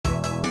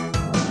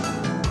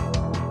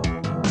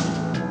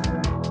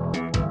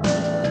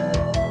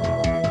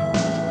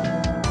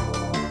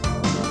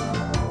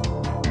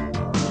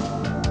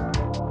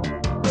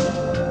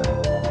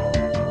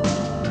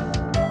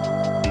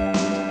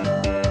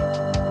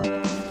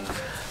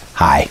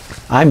Hi,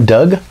 I'm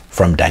Doug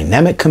from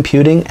Dynamic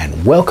Computing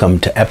and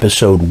welcome to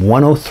episode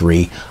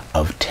 103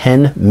 of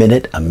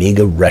 10-Minute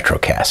Amiga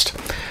Retrocast.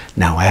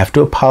 Now I have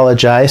to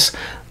apologize.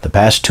 The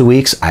past 2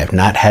 weeks I've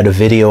not had a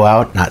video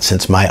out, not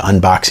since my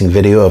unboxing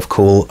video of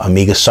cool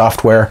Amiga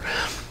software.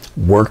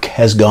 Work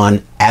has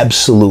gone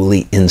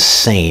absolutely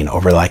insane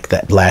over like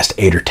that last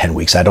 8 or 10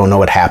 weeks. I don't know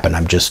what happened.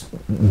 I'm just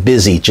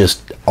busy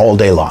just all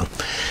day long.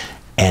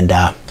 And,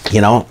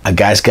 you know, a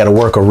guy's got to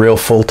work a real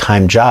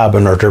full-time job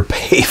in order to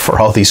pay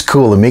for all these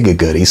cool Amiga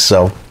goodies,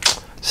 so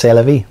c'est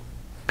la vie.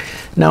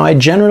 Now, I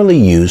generally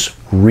use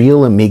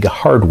real Amiga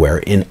hardware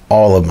in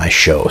all of my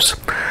shows.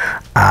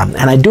 And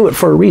I do it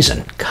for a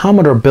reason.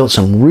 Commodore built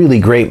some really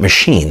great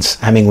machines.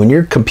 I mean, when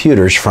your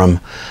computers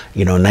from,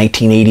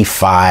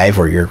 1985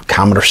 or your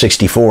Commodore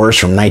 64s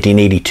from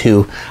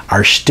 1982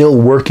 are still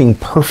working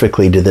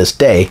perfectly to this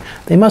day,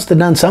 they must have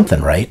done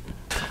something right.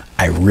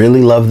 I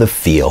really love the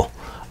feel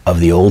of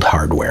the old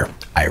hardware.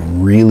 I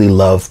really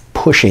love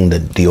pushing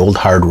the old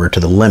hardware to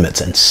the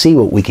limits and see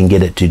what we can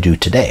get it to do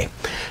today.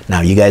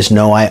 Now, you guys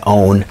know I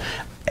own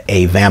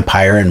a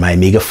Vampire in my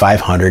Amiga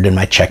 500 in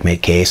my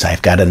Checkmate case.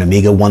 I've got an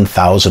Amiga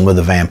 1000 with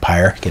a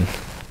Vampire. You can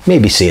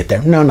maybe see it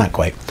there. No, not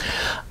quite.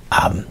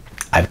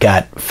 I've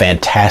got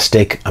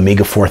fantastic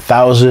Amiga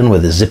 4000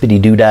 with a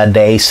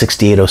zippity-doo-dah-day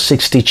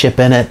 68060 chip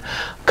in it,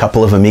 a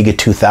couple of Amiga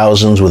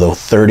 2000s with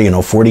 030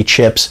 and 040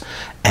 chips,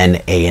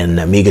 and an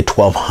Amiga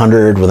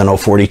 1200 with an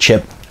 040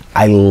 chip.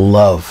 I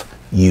love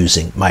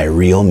using my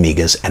real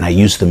Amigas, and I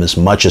use them as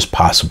much as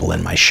possible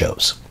in my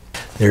shows.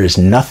 There is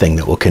nothing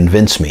that will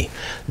convince me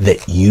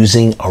that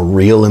using a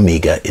real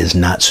Amiga is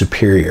not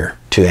superior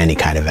to any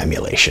kind of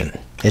emulation.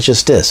 It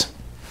just is.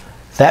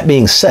 That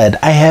being said,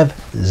 I have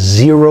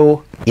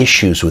zero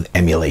issues with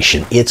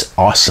emulation. It's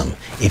awesome.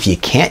 If you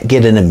can't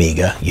get an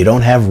Amiga, you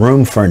don't have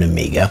room for an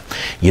Amiga,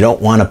 you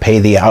don't want to pay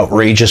the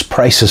outrageous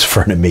prices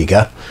for an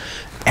Amiga,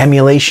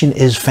 emulation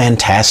is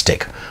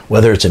fantastic.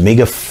 Whether it's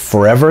Amiga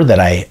Forever that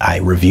I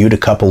reviewed a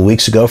couple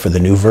weeks ago for the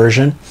new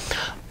version,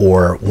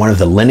 or one of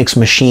the Linux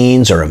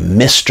machines, or a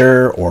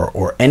Mister,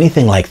 or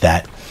anything like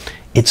that,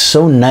 it's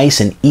so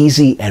nice and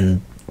easy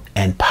and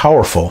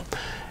powerful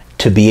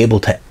to be able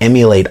to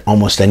emulate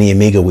almost any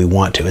Amiga we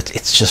want to.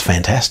 It's just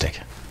fantastic.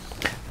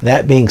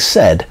 That being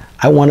said,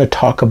 I want to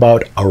talk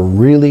about a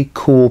really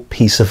cool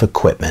piece of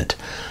equipment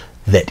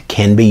that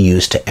can be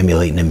used to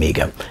emulate an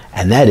Amiga,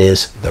 and that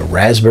is the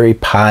Raspberry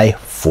Pi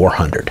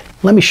 400.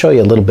 Let me show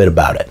you a little bit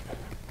about it.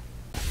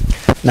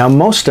 Now,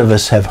 most of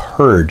us have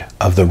heard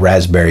of the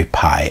Raspberry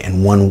Pi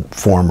in one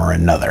form or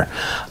another.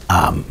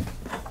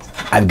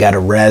 I've got a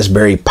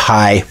Raspberry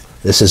Pi.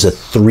 This is a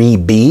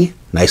 3B,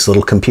 nice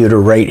little computer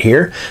right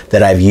here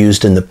that I've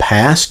used in the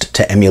past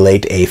to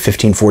emulate a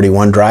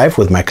 1541 drive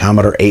with my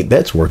Commodore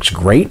 8-bits. Works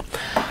great.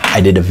 I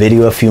did a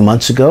video a few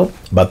months ago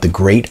about the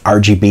great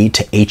RGB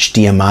to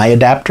HDMI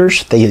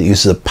adapters. They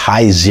use the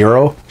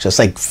Pi0, just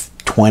like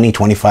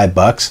 20-25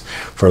 bucks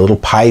for a little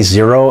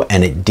Pi0,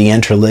 and it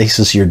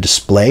deinterlaces your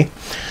display.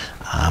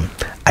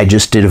 I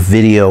just did a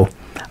video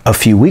a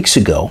few weeks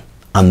ago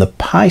on the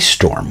Pi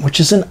Storm, which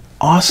is an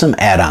awesome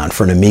add-on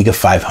for an Amiga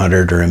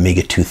 500 or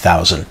Amiga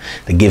 2000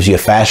 that gives you a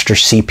faster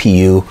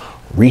CPU,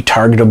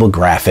 retargetable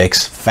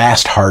graphics,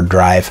 fast hard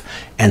drive,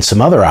 and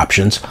some other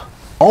options,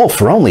 all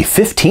for only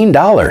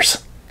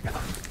 $15.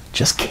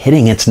 Just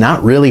kidding, it's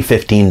not really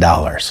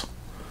 $15.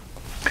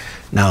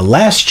 Now,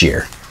 last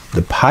year,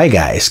 the Pi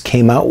guys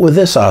came out with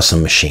this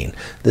awesome machine.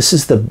 This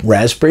is the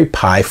Raspberry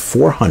Pi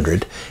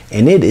 400,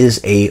 and it is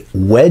a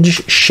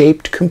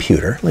wedge-shaped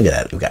computer. Look at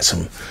that. We've got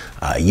some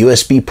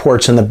USB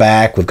ports in the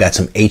back. We've got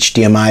some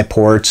HDMI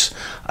ports,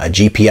 a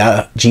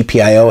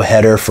GPIO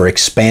header for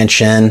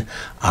expansion,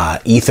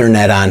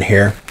 Ethernet on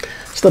here.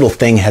 This little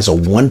thing has a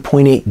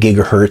 1.8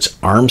 gigahertz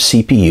ARM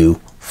CPU,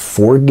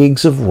 4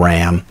 gigs of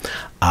RAM.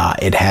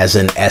 It has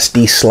an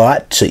SD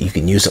slot, so you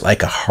can use it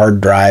like a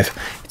hard drive.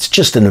 It's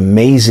just an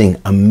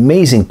amazing,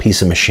 amazing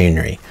piece of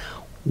machinery.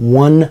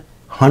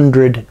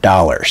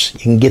 $100. You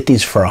can get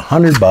these for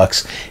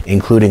 $100,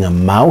 including a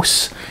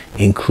mouse,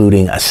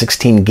 including a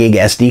 16 gig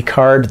SD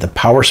card, the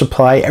power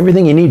supply,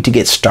 everything you need to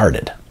get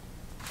started.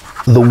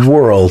 The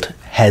world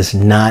has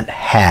not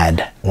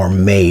had or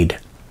made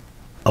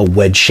a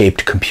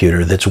wedge-shaped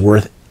computer that's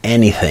worth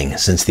anything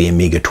since the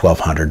Amiga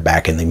 1200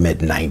 back in the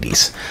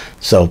mid-90s.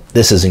 So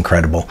this is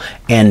incredible.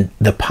 And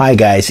the Pi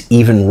guys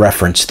even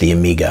referenced the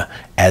Amiga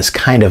as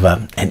kind of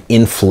an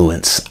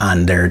influence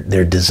on their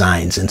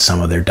designs in some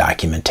of their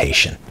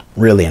documentation.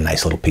 Really a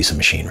nice little piece of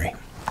machinery.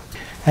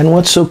 And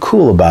what's so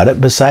cool about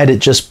it, beside it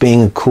just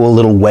being a cool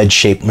little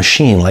wedge-shaped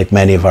machine like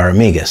many of our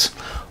Amigas?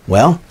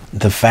 Well,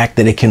 the fact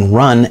that it can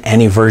run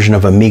any version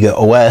of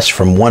AmigaOS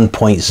from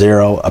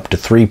 1.0 up to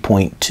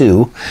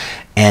 3.2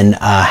 and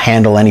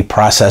handle any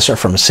processor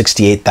from a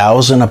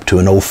 68,000 up to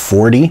an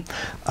 040,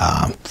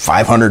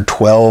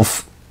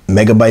 512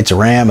 megabytes of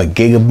RAM, a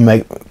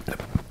gigabyte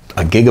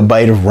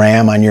of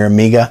RAM on your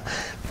Amiga.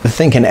 The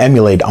thing can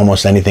emulate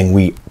almost anything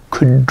we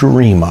could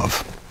dream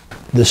of.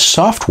 The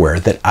software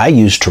that I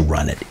use to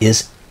run it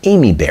is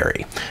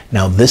Amiberry.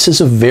 Now this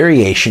is a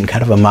variation,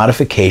 kind of a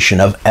modification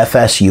of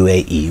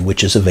FSUAE,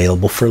 which is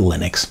available for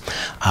Linux,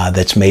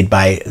 that's made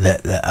by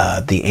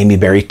the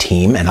Amiberry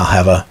team, and I'll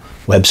have a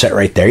website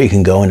right there. You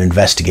can go and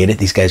investigate it.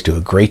 These guys do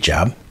a great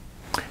job.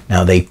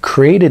 Now they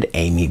created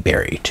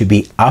Amiberry to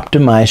be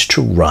optimized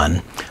to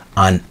run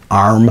on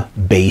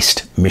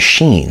ARM-based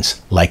machines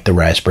like the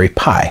Raspberry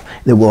Pi.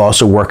 It will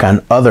also work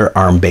on other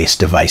ARM-based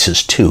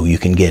devices too. You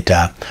can get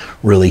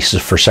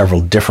releases for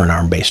several different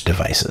ARM-based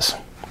devices.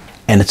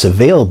 And it's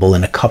available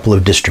in a couple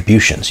of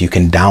distributions. You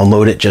can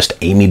download it just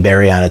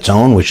Amiberry on its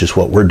own, which is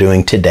what we're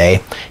doing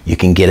today. You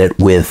can get it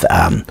with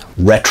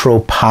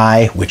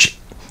RetroPie, which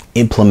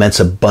implements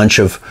a bunch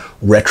of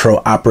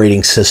retro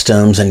operating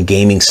systems and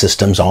gaming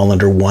systems all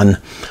under one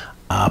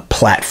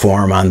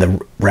platform on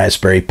the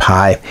Raspberry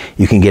Pi.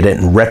 You can get it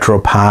in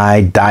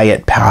RetroPie,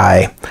 Diet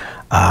Pi,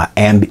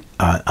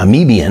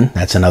 Amibian,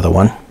 that's another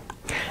one,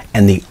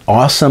 and the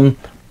awesome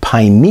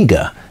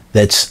PiMiga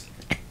that's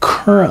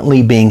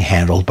currently being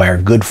handled by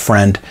our good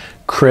friend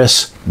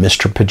Chris,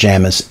 Mr.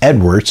 Pajamas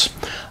Edwards,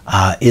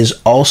 is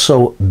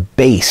also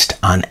based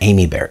on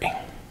Amiberry.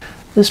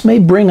 This may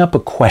bring up a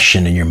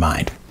question in your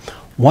mind.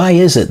 Why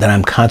is it that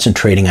I'm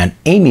concentrating on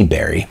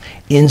Amiberry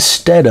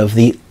instead of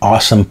the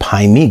awesome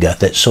PiMiga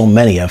that so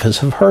many of us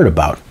have heard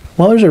about?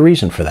 Well, there's a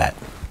reason for that.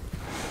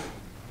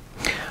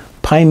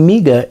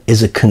 PiMiga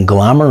is a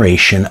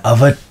conglomeration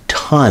of a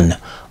ton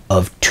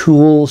of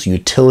tools,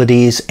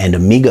 utilities, and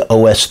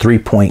AmigaOS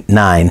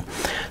 3.9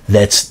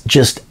 that's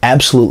just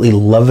absolutely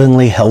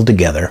lovingly held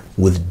together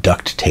with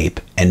duct tape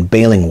and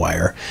baling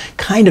wire,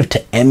 kind of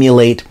to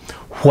emulate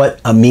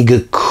what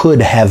Amiga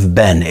could have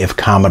been if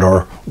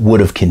Commodore would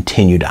have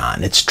continued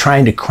on. It's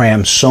trying to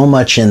cram so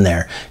much in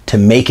there to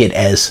make it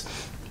as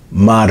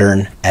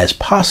modern as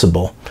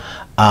possible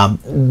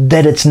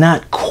that it's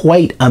not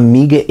quite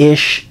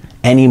Amiga-ish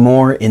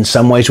anymore. In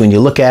some ways, when you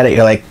look at it,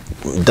 you're like,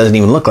 it doesn't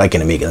even look like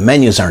an Amiga. The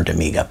menus aren't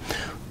Amiga.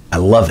 I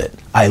love it.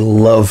 I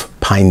love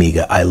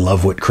PiMiga. I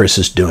love what Chris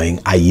is doing.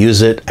 I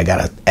use it. I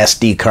got an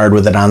SD card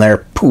with it on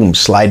there. Boom,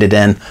 slide it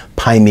in.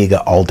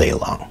 PiMiga all day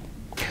long.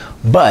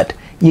 But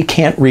you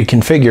can't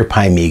reconfigure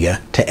PiMiga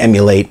to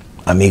emulate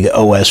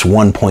AmigaOS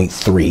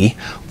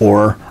 1.3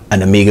 or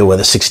an Amiga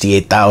with a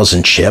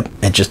 68,000 chip.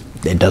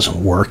 It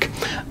doesn't work.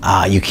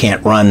 You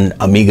can't run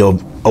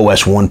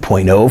AmigaOS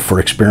 1.0 for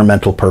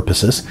experimental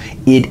purposes.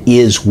 It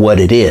is what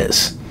it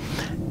is.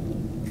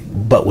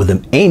 But with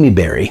an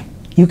Amiberry,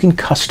 you can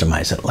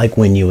customize it like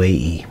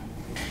WinUAE.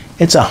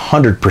 It's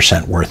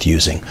 100% worth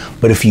using,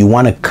 but if you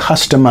want to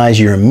customize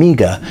your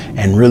Amiga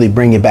and really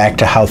bring it back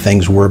to how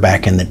things were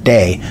back in the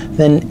day,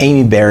 then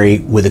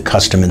Amiberry with a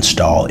custom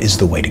install is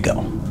the way to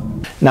go.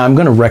 Now I'm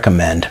going to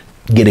recommend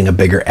getting a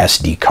bigger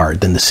SD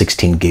card than the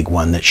 16 gig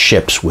one that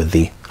ships with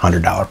the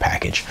 $100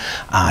 package.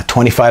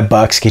 25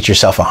 bucks, get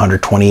yourself a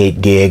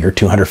 128 gig or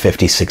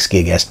 256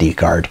 gig SD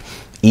card.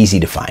 Easy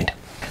to find.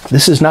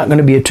 This is not going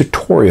to be a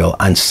tutorial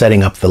on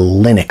setting up the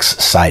Linux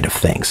side of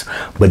things,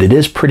 but it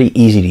is pretty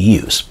easy to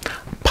use.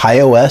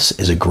 PiOS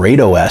is a great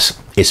OS.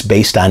 It's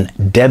based on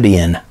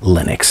Debian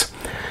Linux.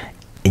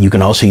 And you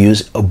can also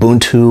use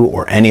Ubuntu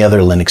or any other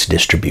Linux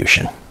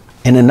distribution.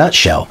 In a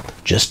nutshell,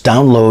 just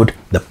download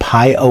the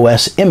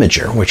PiOS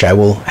imager, which I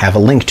will have a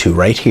link to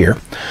right here,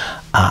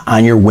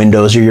 on your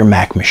Windows or your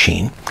Mac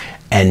machine.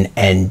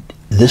 And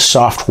this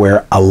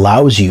software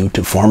allows you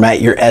to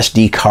format your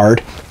SD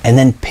card and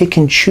then pick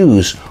and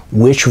choose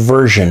which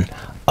version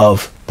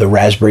of the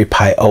Raspberry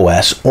Pi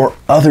OS or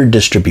other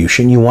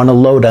distribution you want to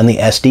load on the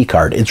SD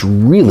card. It's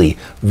really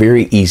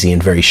very easy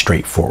and very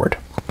straightforward.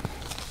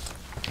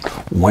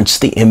 Once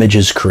the image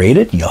is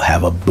created, you'll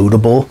have a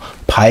bootable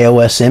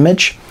PiOS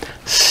image.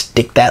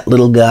 Stick that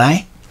little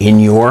guy in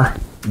your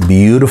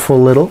beautiful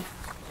little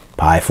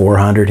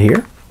Pi400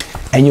 here,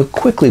 and you'll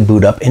quickly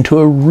boot up into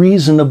a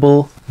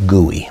reasonable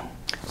GUI.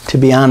 To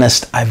be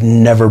honest, I've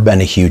never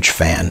been a huge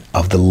fan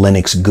of the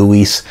Linux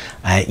GUIs.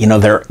 You know,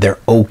 they're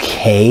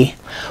okay,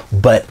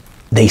 but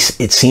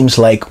it seems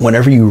like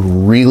whenever you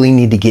really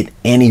need to get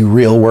any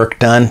real work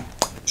done,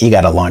 you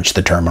got to launch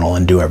the terminal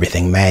and do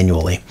everything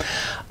manually.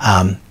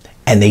 And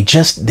they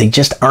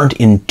just aren't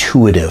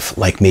intuitive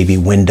like maybe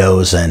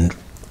Windows and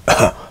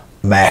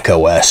Mac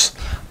OS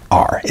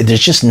are. They're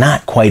just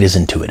not quite as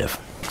intuitive.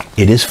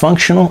 It is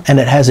functional and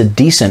it has a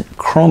decent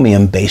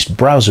Chromium-based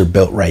browser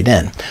built right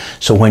in.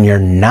 So when you're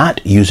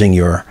not using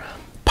your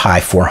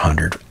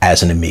Pi400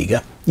 as an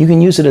Amiga, you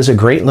can use it as a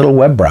great little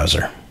web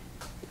browser.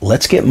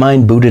 Let's get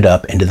mine booted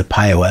up into the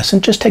PiOS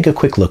and just take a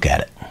quick look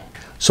at it.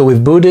 So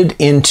we've booted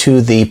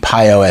into the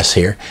PiOS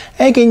here.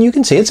 And again, you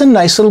can see it's a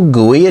nice little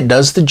GUI. It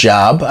does the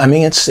job. I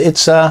mean,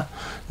 it's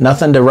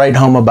nothing to write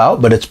home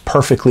about, but it's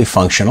perfectly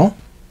functional.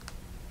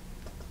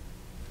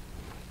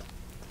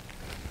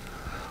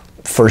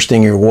 First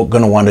thing you're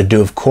going to want to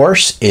do, of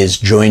course, is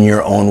join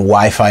your own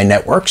Wi-Fi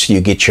network. So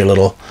you get your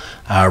little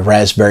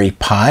Raspberry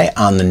Pi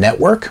on the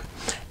network.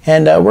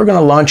 And we're going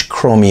to launch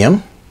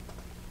Chromium,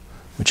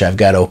 which I've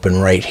got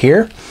open right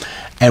here.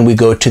 and we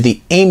go to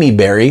the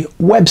Amiberry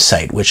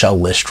website, which I'll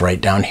list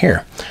right down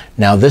here.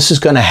 Now this is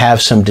going to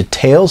have some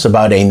details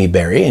about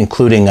Amiberry,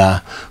 including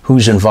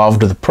who's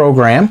involved with the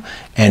program,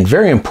 and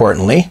very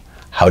importantly,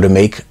 how to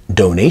make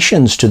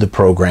donations to the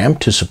program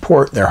to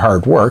support their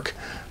hard work.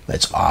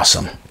 That's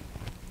awesome.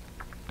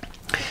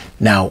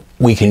 Now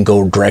we can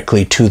go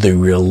directly to the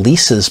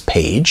releases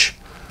page,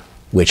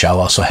 which I'll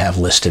also have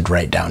listed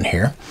right down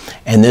here.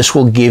 And this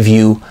will give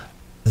you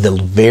the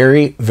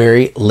very,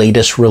 very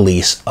latest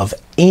release of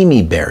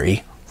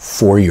Amiberry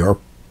for your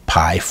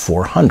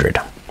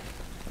Pi400.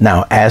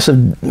 Now, as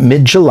of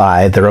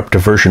mid-July, they're up to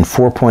version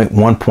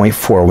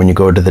 4.1.4 when you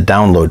go to the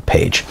download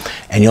page.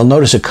 And you'll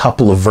notice a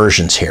couple of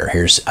versions here.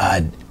 Here's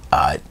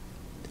RP1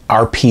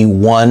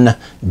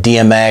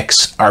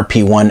 DMX,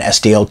 RP1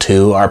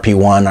 SDL2,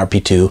 RP1,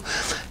 RP2.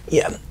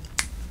 Yeah.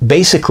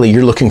 Basically,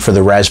 you're looking for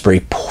the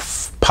Raspberry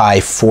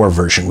Pi 4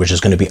 version, which is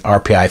going to be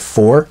RPI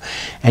 4,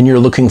 and you're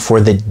looking for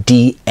the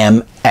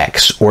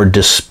DMX or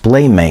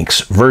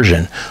DisplayMax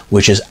version,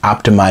 which is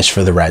optimized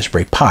for the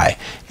Raspberry Pi.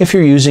 If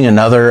you're using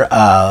another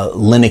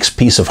Linux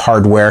piece of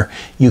hardware,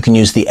 you can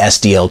use the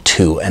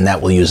SDL2, and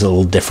that will use a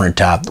little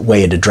different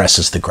way it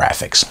addresses the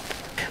graphics.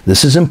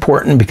 This is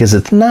important because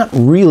it's not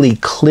really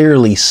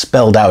clearly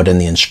spelled out in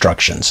the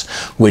instructions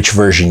which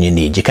version you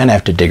need. You kind of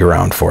have to dig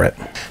around for it.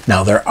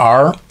 Now, there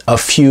are a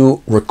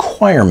few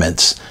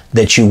requirements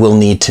that you will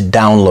need to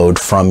download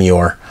from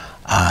your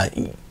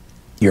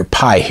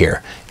Pi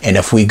here. And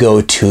if we go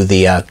to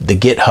the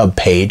GitHub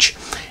page,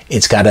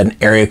 it's got an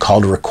area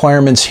called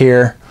requirements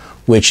here,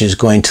 which is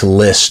going to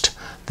list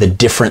the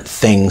different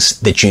things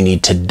that you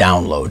need to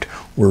download.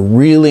 We're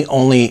really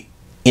only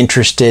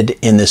interested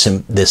in this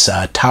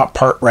top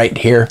part right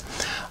here,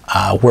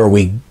 where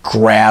we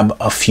grab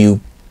a few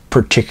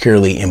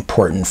particularly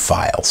important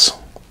files.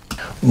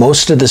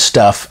 Most of the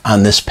stuff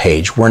on this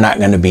page we're not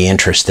going to be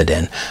interested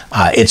in.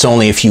 It's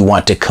only if you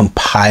want to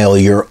compile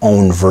your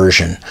own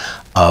version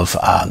of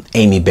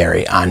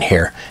Amiberry on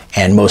here,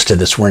 and most of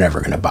this we're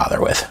never going to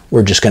bother with.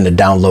 We're just going to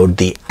download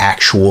the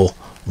actual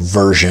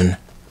version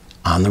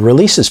on the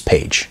releases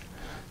page.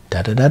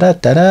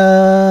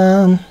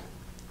 Da-da-da-da-da-da.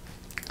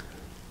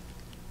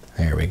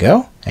 There we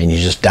go. And you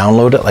just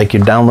download it like you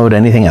download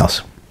anything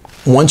else.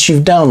 Once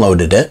you've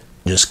downloaded it,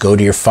 just go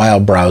to your file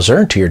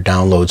browser, to your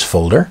downloads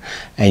folder,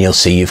 and you'll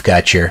see you've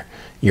got your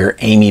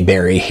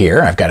Amiberry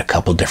here. I've got a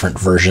couple different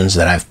versions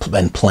that I've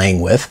been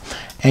playing with,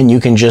 and you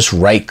can just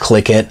right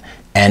click it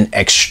and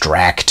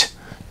extract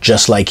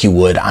just like you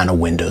would on a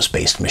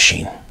Windows-based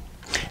machine.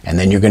 And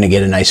then you're going to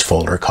get a nice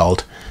folder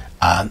called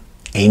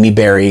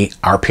Amiberry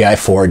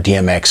RPI4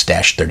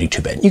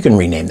 DMX-32-bit. You can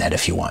rename that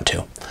if you want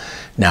to.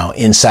 Now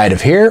inside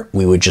of here,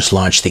 we would just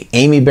launch the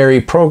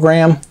Amiberry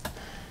program,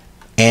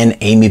 and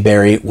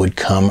Amiberry would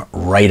come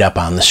right up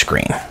on the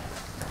screen.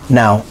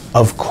 Now,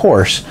 of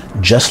course,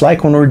 just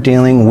like when we're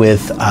dealing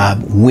with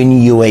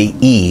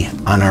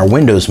WinUAE on our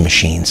Windows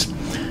machines,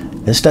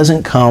 this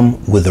doesn't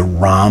come with a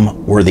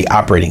ROM or the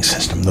operating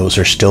system. Those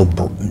are still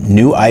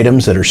new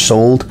items that are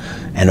sold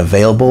and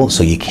available,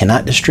 so you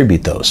cannot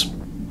distribute those.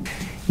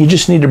 You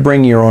just need to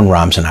bring your own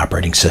ROMs and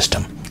operating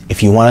system.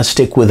 If you want to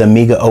stick with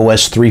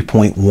AmigaOS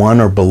 3.1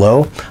 or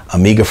below,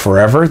 Amiga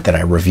Forever, that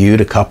I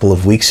reviewed a couple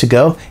of weeks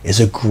ago, is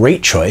a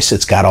great choice.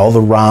 It's got all the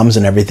ROMs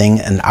and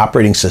everything and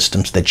operating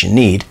systems that you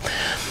need.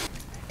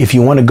 If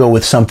you want to go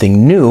with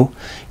something new,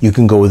 you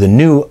can go with the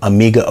new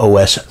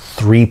AmigaOS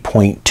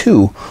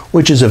 3.2,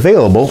 which is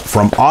available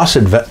from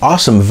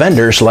awesome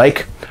vendors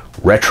like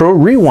Retro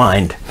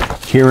Rewind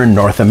here in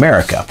North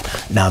America.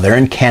 Now, they're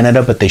in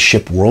Canada, but they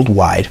ship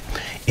worldwide.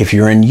 If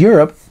you're in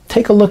Europe,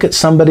 take a look at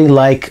somebody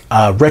like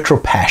Retro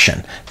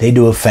Passion. They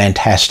do a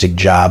fantastic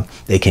job.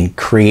 They can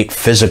create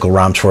physical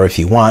ROMs for if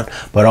you want,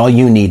 but all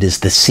you need is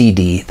the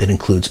CD that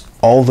includes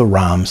all the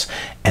ROMs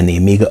and the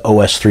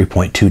AmigaOS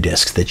 3.2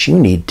 discs that you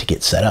need to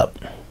get set up.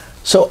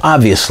 So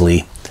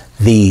obviously,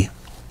 the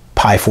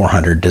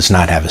Pi400 does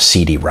not have a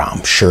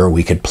CD-ROM. Sure,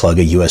 we could plug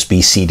a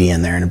USB CD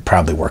in there and it'd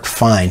probably work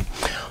fine.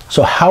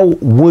 So how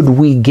would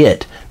we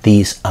get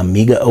these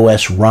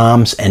AmigaOS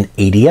ROMs and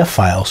ADF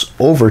files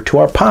over to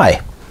our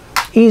Pi?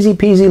 Easy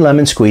peasy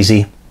lemon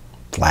squeezy,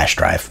 flash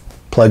drive.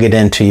 Plug it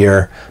into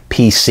your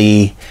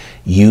PC,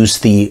 use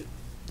the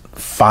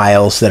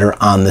files that are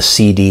on the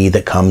CD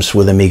that comes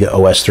with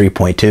AmigaOS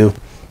 3.2,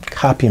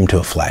 copy them to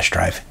a flash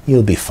drive.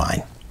 You'll be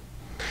fine.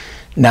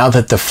 Now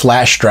that the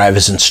flash drive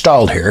is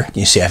installed here,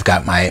 you see I've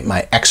got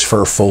my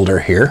Xfer folder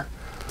here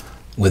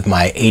with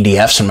my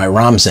ADFs and my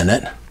ROMs in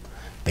it.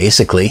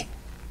 Basically,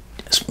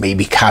 just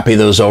maybe copy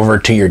those over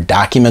to your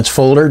documents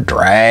folder,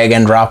 drag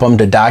and drop them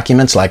to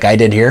documents like I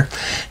did here.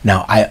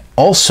 Now, I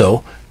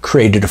also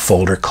created a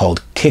folder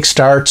called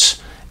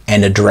Kickstarts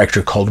and a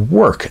directory called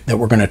Work that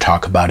we're going to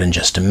talk about in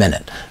just a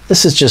minute.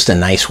 This is just a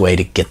nice way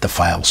to get the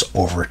files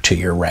over to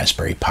your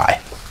Raspberry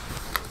Pi.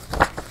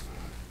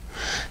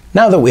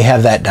 Now that we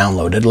have that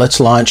downloaded, let's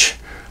launch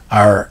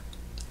our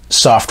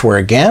software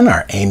again,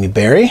 our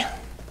Amiberry.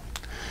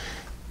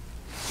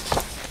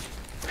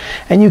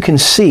 And you can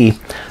see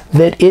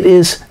that it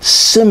is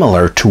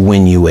similar to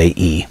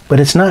WinUAE, but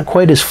it's not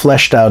quite as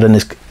fleshed out and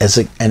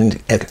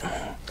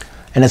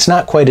it's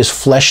not quite as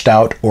fleshed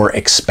out or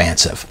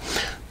expansive.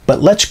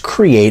 But let's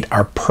create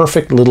our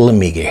perfect little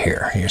Amiga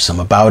here. Here's some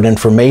about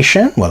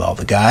information with all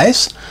the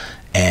guys,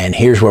 and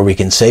here's where we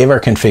can save our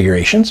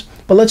configurations.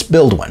 But let's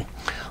build one.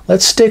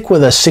 Let's stick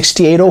with a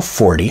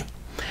 68040.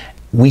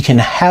 We can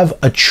have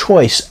a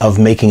choice of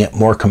making it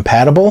more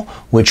compatible,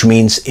 which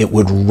means it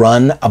would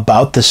run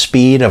about the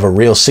speed of a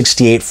real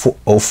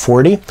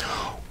 68040,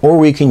 or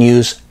we can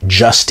use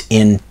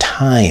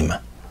just-in-time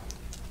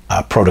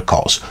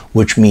protocols,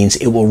 which means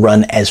it will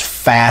run as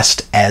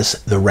fast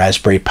as the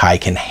Raspberry Pi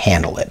can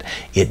handle it.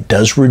 It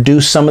does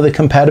reduce some of the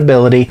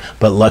compatibility,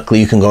 but luckily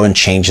you can go and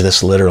change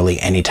this literally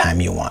anytime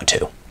you want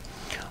to.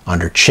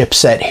 Under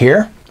chipset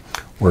here,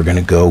 we're going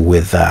to go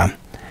with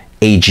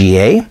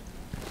AGA,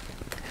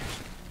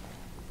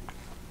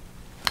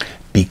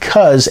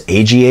 because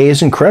AGA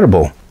is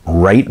incredible.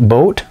 Right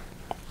boat.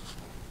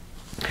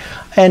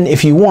 And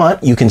if you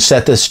want, you can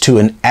set this to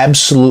an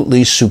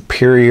absolutely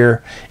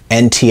superior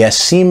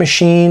NTSC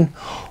machine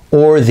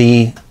or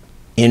the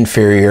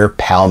inferior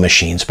PAL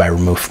machines by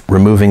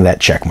removing that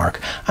check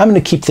mark. I'm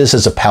going to keep this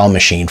as a PAL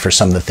machine for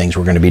some of the things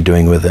we're going to be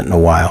doing with it in a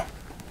while.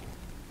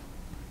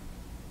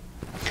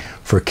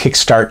 For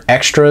Kickstart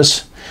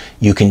Extras,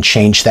 you can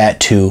change that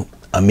to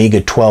Amiga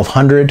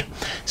 1200,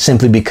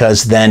 simply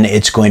because then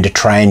it's going to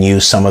try and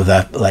use some of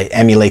the,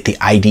 emulate the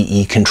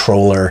IDE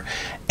controller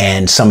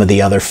and some of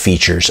the other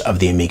features of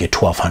the Amiga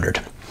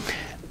 1200.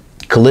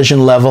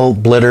 Collision level,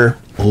 blitter,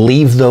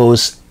 leave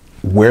those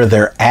where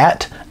they're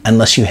at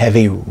unless you have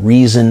a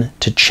reason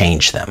to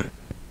change them.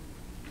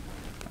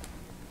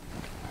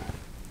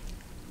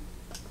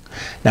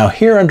 Now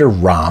here under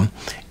ROM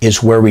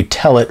is where we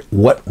tell it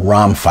what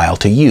ROM file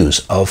to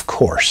use, of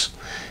course.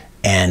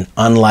 And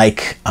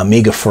unlike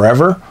Amiga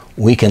Forever,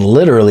 we can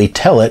literally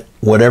tell it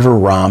whatever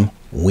ROM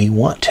we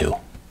want to.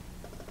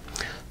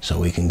 So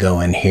we can go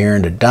in here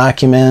into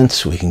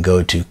Documents, we can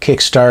go to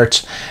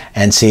Kickstarts,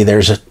 and see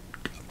there's a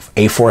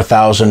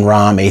A4000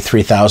 ROM,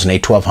 A3000,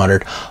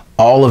 A1200.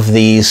 All of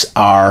these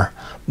are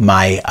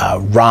my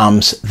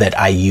ROMs that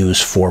I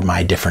use for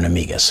my different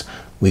Amigas.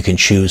 We can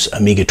choose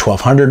Amiga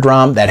 1200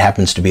 ROM, that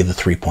happens to be the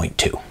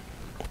 3.2.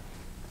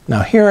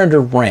 Now here under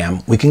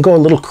RAM, we can go a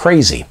little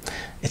crazy.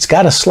 It's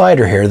got a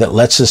slider here that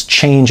lets us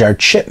change our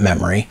chip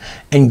memory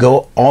and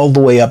go all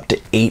the way up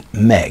to 8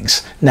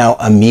 megs. Now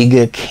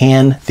Amiga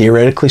can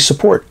theoretically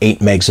support 8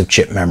 megs of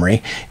chip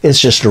memory.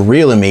 It's just a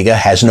real Amiga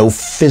has no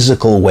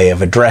physical way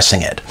of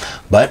addressing it.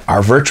 But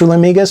our virtual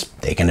Amigas,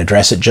 they can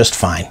address it just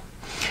fine.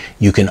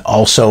 You can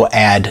also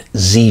add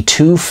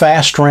Z2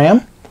 fast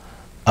RAM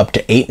up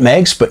to 8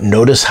 megs, but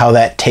notice how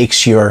that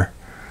takes your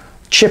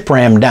chip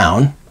RAM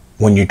down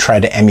when you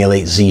try to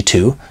emulate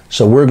Z2.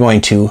 So we're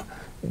going to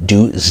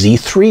do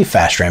Z3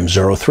 fast RAM,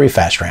 03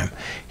 fast RAM.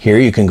 Here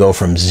you can go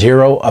from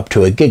 0 up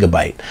to a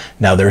gigabyte.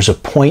 Now there's a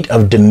point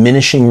of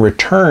diminishing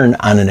return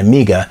on an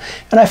Amiga,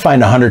 and I find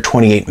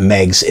 128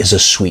 megs is a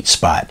sweet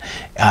spot.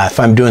 If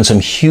I'm doing some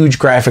huge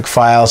graphic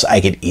files,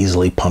 I could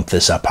easily pump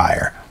this up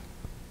higher.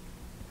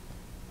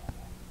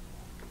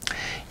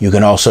 You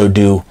can also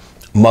do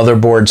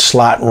motherboard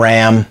slot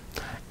RAM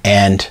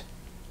and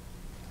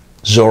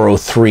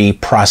 03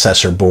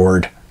 processor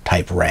board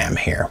type RAM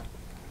here.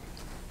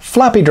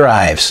 Floppy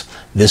drives.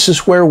 This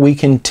is where we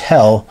can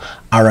tell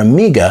our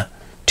Amiga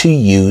to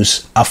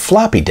use a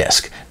floppy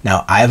disk.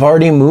 Now I've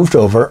already moved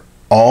over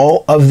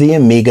all of the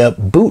Amiga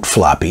boot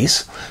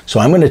floppies,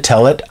 so I'm going to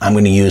tell it I'm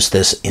going to use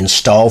this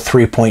install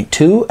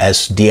 3.2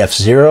 as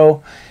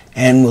DF0,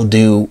 and we'll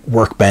do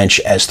Workbench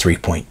as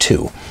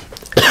 3.2.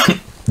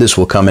 This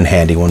will come in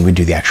handy when we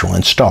do the actual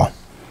install.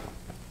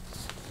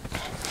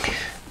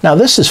 Now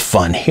this is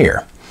fun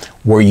here,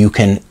 where you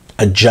can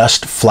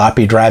adjust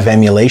floppy drive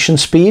emulation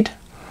speed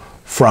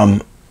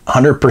from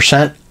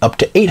 100% up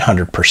to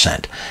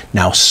 800%.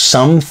 Now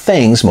some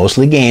things,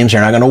 mostly games,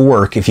 are not going to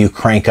work if you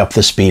crank up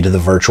the speed of the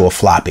virtual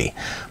floppy,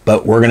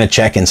 but we're going to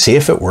check and see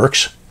if it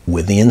works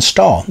with the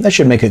install. That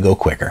should make it go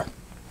quicker.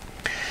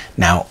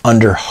 Now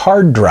under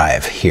hard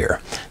drive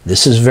here,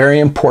 this is very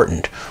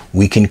important.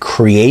 We can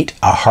create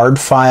a hard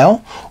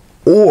file,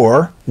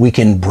 or we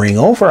can bring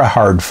over a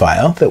hard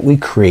file that we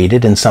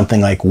created in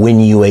something like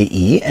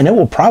WinUAE, and it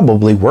will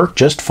probably work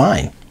just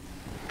fine.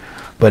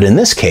 But in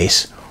this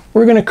case,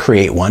 we're going to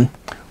create one.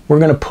 We're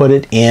going to put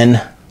it in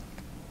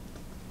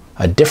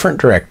a different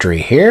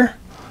directory here.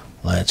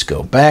 Let's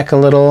go back a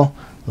little.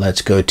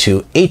 Let's go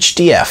to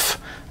HDF,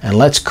 and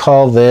let's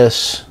call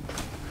this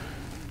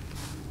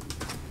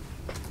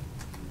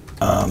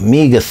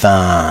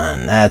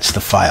Amigathon. That's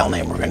the file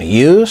name we're going to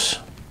use.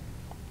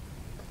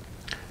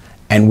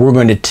 And we're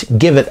going to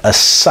give it a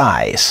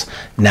size.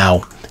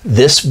 Now,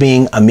 this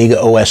being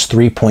AmigaOS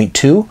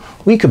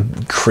 3.2, we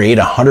could create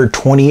a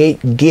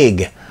 128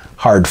 gig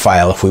hard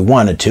file if we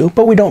wanted to,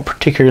 but we don't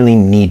particularly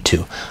need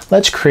to.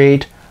 Let's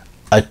create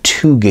a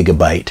 2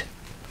 gigabyte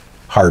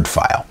hard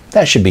file.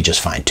 That should be just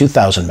fine,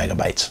 2000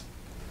 megabytes.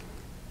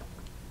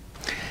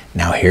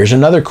 Now here's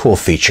another cool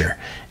feature,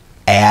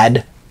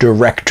 add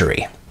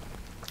directory.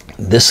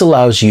 this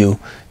allows you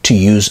to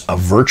use a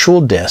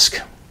virtual disk.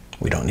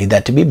 We don't need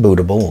that to be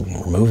bootable.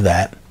 We'll remove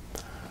that.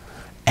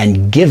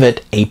 And give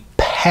it a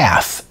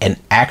path, an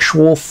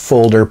actual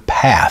folder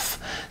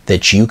path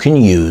that you can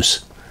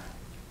use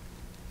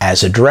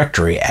as a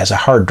directory, as a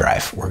hard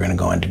drive. We're going to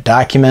go into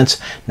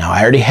Documents. Now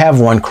I already have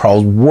one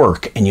called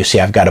Work, and you see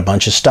I've got a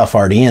bunch of stuff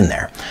already in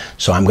there.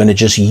 So I'm going to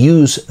just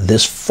use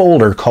this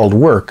folder called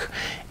Work,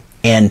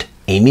 and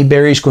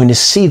Amiberry is going to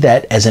see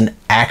that as an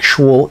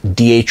actual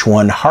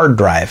DH1 hard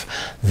drive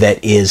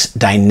that is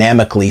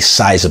dynamically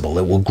sizable.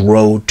 It will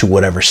grow to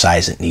whatever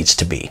size it needs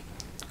to be.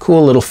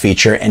 Cool little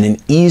feature and an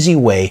easy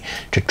way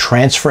to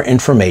transfer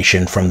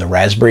information from the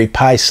Raspberry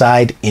Pi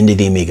side into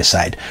the Amiga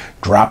side.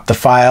 Drop the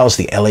files,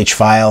 the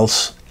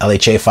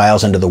LHA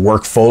files into the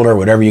work folder,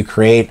 whatever you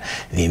create,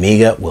 the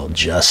Amiga will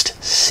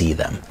just see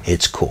them.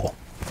 It's cool.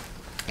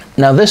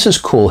 Now this is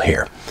cool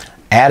here.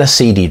 Add a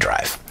CD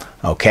drive.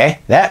 Okay,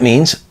 that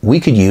means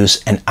we could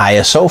use an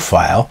ISO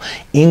file,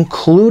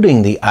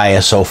 including the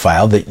ISO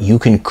file that you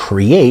can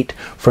create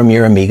from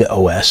your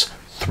AmigaOS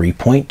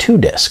 3.2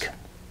 disk.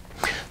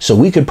 So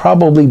we could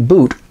probably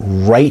boot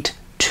right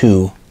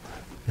to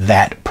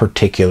that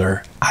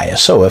particular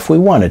ISO if we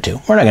wanted to.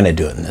 We're not going to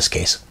do it in this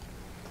case.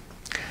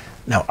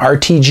 Now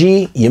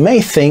RTG, you may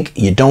think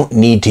you don't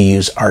need to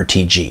use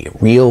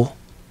RTG, real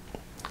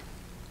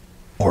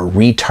or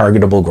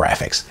retargetable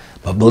graphics,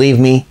 but believe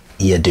me,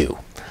 you do.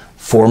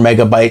 4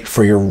 megabyte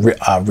for your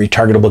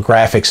retargetable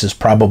graphics is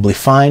probably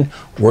fine.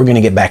 We're going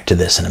to get back to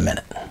this in a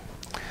minute.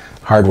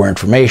 Hardware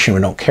information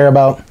we don't care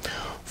about.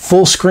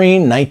 Full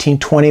screen,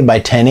 1920 by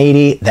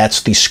 1080,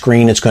 that's the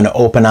screen it's going to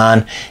open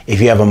on.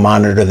 If you have a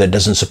monitor that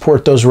doesn't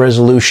support those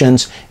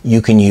resolutions,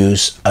 you can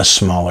use a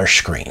smaller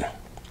screen.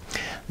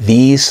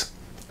 These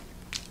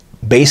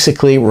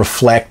basically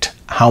reflect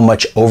how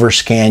much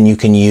overscan you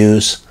can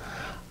use.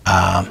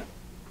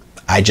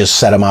 I just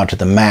set them out to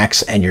the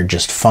max and you're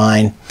just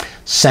fine.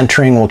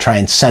 Centering, we'll try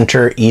and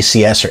center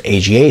ECS or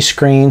AGA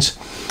screens.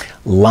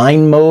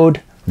 Line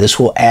mode, this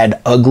will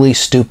add ugly,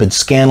 stupid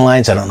scan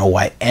lines. I don't know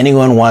why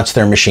anyone wants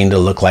their machine to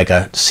look like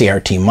a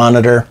CRT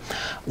monitor.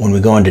 When we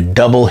go into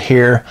double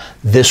here,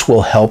 this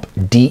will help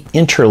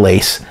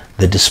de-interlace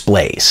the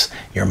displays.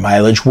 Your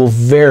mileage will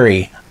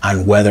vary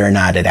on whether or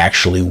not it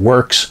actually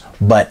works,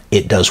 but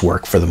it does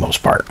work for the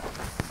most part.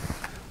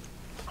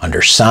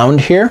 Under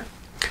sound here,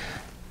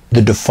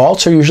 the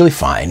defaults are usually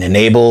fine.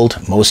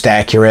 Enabled, most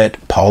accurate,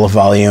 poly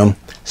volume,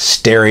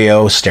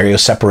 stereo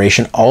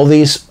separation, all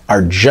these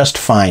are just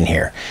fine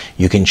here.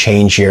 You can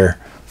change your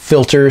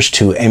filters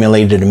to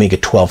emulated Amiga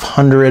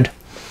 1200.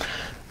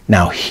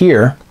 Now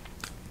here,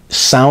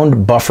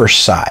 sound buffer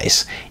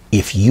size.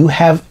 If you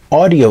have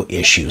audio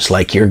issues,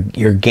 like your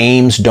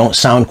games don't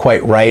sound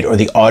quite right or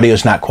the audio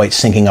is not quite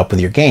syncing up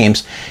with your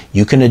games,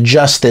 you can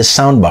adjust this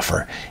sound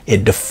buffer.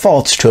 It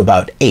defaults to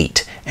about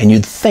 8, and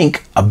you'd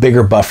think a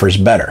bigger buffer is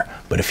better.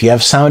 But if you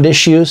have sound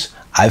issues,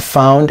 I've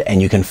found,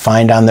 and you can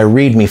find on their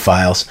README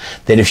files,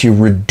 that if you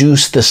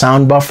reduce the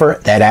sound buffer,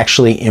 that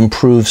actually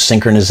improves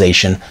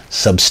synchronization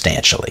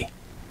substantially.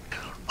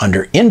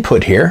 Under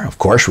input here, of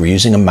course, we're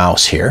using a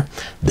mouse here.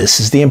 This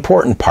is the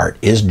important part,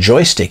 is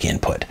joystick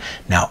input.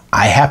 Now,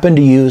 I happen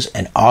to use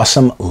an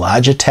awesome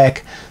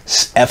Logitech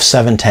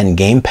F710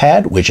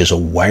 gamepad, which is a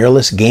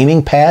wireless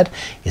gaming pad.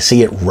 You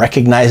see, it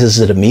recognizes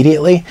it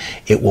immediately.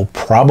 It will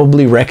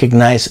probably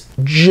recognize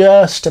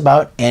just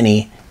about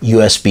any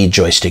USB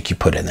joystick you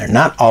put in there.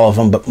 Not all of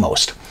them, but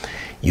most.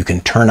 You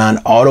can turn on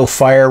auto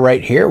fire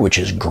right here, which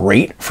is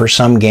great for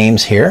some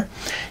games here.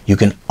 You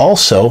can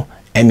also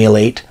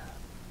emulate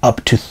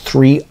up to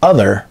 3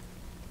 other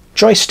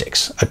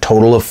joysticks, a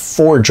total of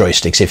 4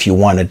 joysticks if you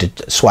wanted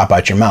to swap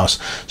out your mouse.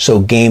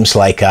 So games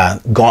like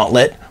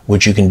Gauntlet,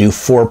 which you can do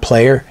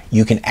 4-player,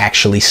 you can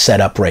actually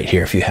set up right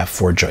here if you have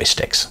 4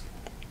 joysticks.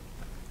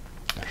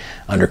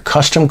 Under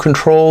custom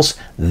controls,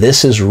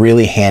 this is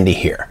really handy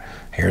here.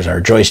 Here's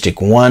our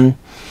joystick 1.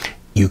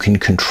 You can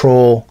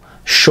control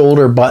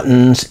shoulder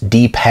buttons,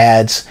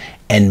 D-pads,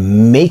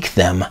 and make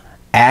them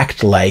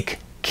act like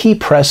key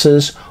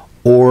presses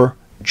or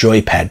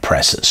joypad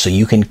presses. So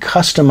you can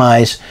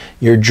customize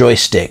your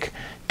joystick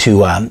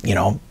to,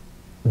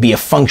 be a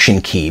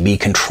function key, be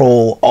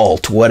Control,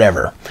 Alt,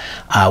 whatever,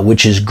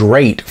 which is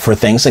great for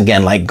things,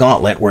 again, like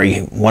Gauntlet,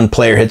 where one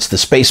player hits the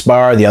space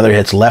bar, the other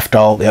hits left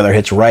Alt, the other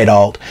hits right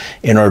Alt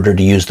in order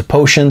to use the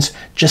potions.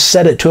 Just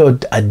set it to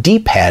a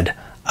D-pad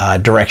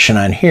direction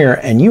on here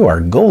and you are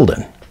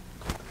golden.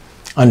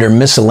 Under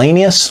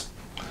miscellaneous,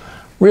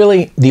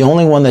 really the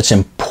only one that's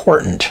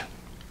important,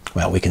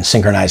 well, we can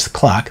synchronize the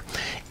clock,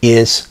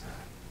 is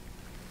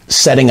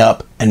setting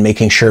up and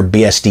making sure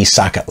BSD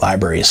socket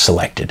library is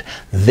selected.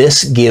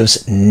 This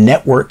gives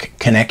network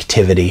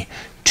connectivity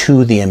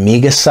to the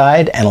Amiga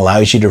side and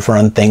allows you to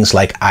run things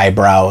like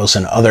Eyebrows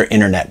and other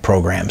internet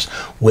programs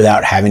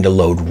without having to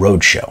load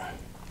Roadshow.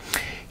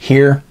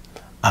 Here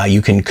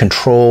you can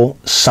control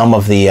some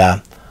of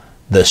the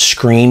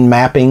screen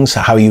mappings,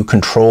 how you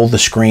control the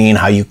screen,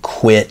 how you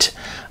quit.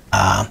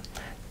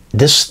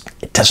 this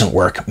doesn't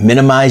work.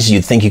 Minimize,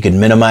 you'd think you could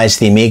minimize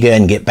the Amiga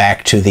and get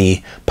back to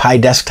the Pi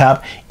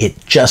desktop.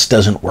 It just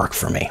doesn't work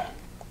for me.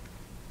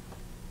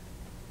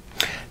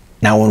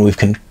 Now when we've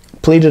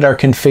completed our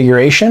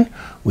configuration,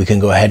 we can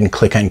go ahead and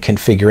click on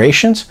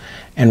configurations,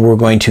 and we're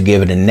going to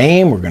give it a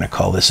name. We're going to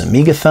call this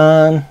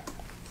Amigathon,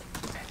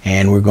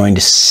 and we're going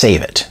to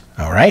save it.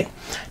 All right.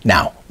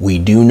 Now we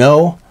do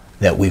know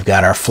that we've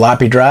got our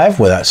floppy drive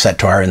set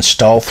to our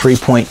install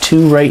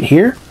 3.2 right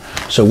here.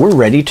 So we're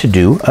ready to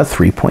do a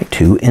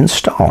 3.2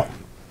 install.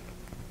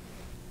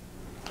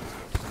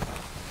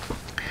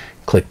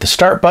 Click the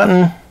start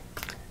button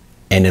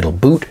and it'll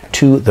boot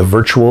to the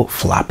virtual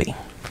floppy.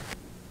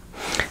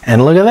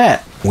 And look at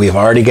that. We've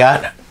already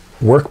got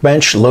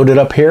Workbench loaded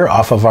up here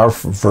off of our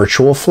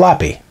virtual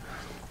floppy.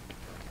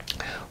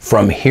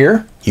 From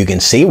here, you can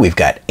see we've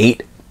got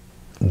 8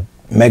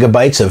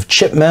 megabytes of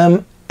chip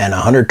mem and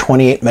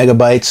 128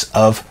 megabytes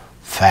of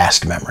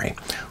fast memory.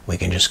 We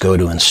can just go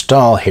to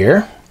install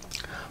here.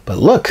 But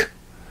look,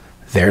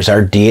 there's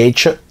our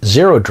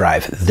DH0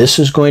 drive. This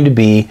is going to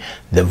be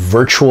the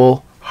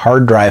virtual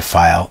hard drive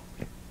file,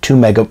 2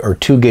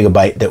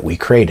 gigabyte that we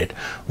created.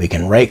 We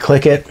can right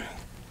click it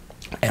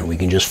and we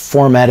can just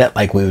format it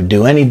like we would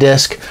do any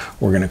disk.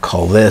 We're going to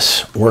call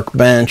this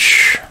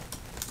Workbench.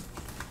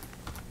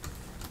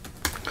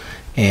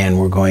 And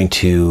we're going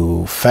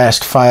to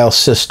fast file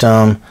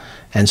system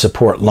and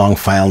support long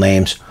file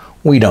names.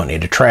 We don't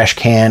need a trash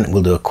can.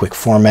 We'll do a quick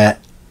format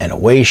and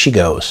away she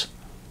goes.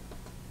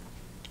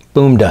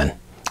 Boom, done.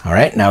 All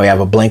right, now we have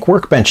a blank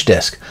Workbench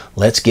disk.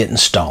 Let's get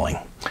installing.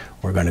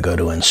 We're going to go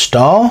to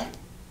install.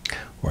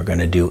 We're going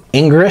to do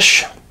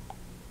English.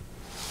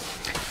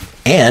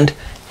 And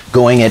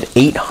going at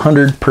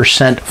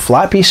 800%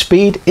 floppy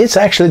speed, it's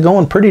actually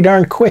going pretty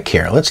darn quick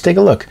here. Let's take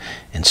a look.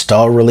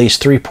 Install release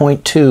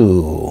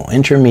 3.2,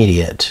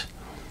 intermediate.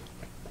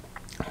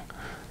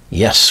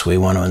 Yes, we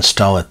want to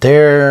install it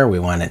there. We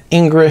want it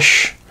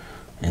English.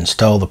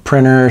 Install the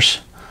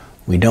printers.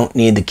 We don't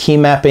need the key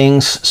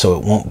mappings, so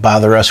it won't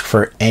bother us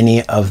for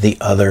any of the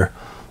other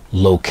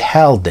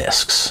locale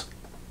disks.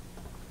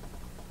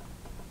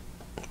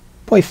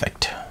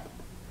 Perfect.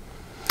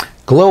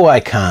 Glow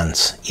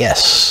icons,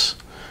 yes.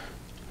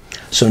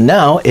 So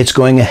now it's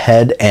going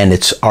ahead and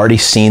it's already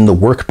seen the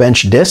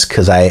Workbench disk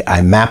because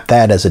I mapped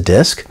that as a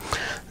disk.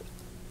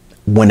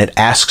 When it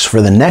asks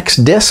for the next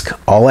disk,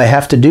 all I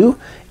have to do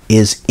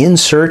is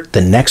insert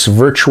the next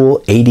virtual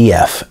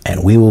ADF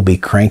and we will be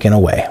cranking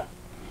away.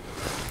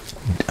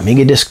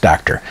 Amiga Disk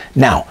Doctor.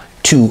 Now,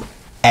 to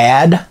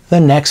add the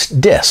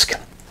next disk,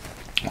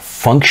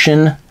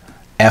 function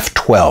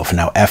F12.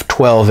 Now,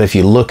 F12, if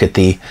you look at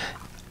the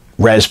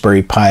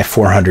Raspberry Pi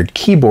 400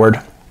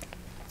 keyboard,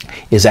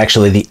 is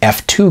actually the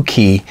F2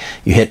 key.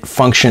 You hit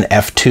function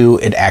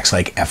F2, it acts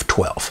like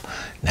F12.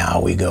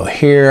 Now we go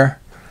here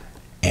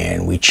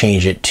and we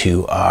change it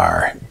to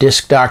our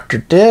Disk Doctor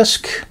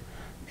disk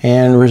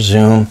and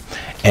resume,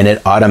 and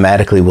it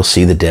automatically will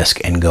see the disk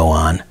and go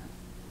on.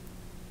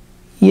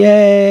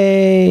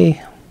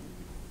 Yay!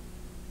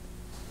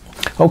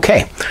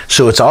 Okay,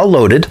 so it's all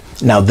loaded.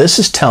 Now this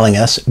is telling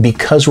us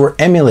because we're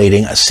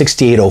emulating a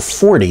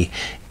 68040,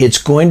 it's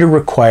going to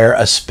require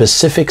a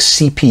specific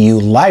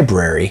CPU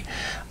library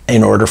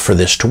in order for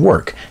this to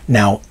work.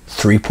 Now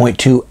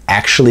 3.2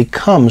 actually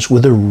comes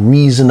with a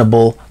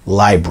reasonable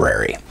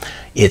library.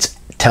 It's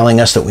telling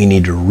us that we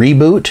need to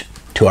reboot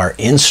to our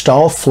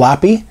install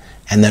floppy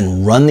and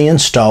then run the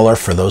installer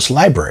for those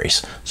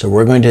libraries. So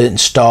we're going to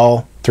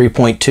install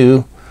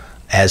 3.2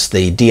 as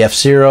the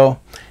DF0,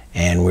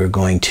 and we're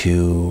going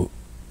to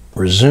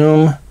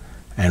resume,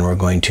 and we're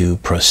going to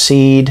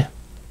proceed,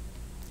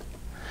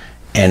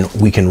 and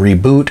we can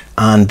reboot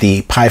on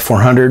the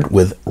Pi400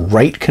 with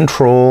right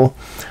control,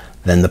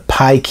 then the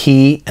Pi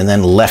key, and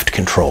then left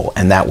control,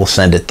 and that will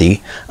send it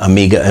the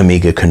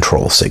Amiga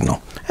control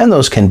signal. And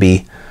those can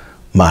be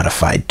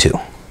modified too.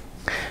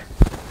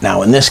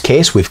 Now in this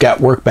case, we've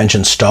got Workbench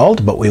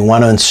installed, but we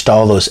want to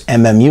install those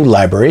MMU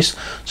libraries,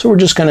 so we're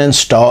just going to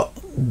install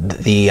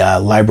the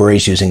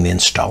libraries using the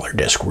installer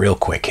disk real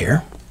quick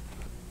here.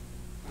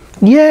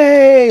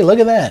 Yay! Look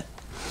at that.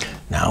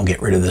 Now get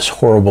rid of this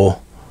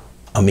horrible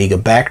Amiga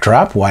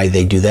backdrop. Why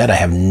they do that, I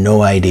have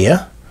no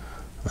idea.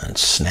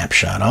 Let's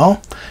snapshot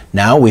all.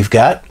 Now we've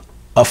got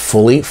a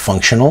fully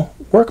functional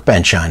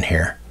Workbench on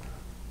here.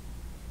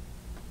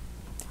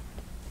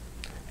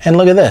 And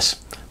look at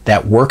this.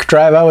 That work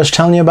drive I was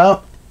telling you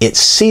about, it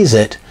sees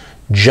it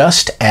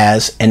just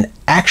as an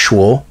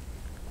actual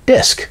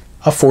disk.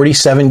 A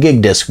 47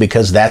 gig disk,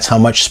 because that's how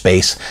much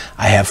space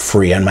I have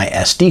free on my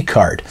SD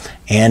card,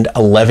 and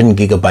 11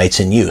 gigabytes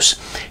in use.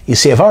 You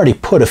see, I've already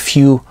put a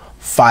few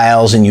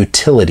files and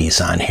utilities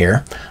on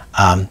here,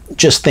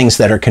 just things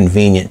that are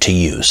convenient to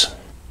use.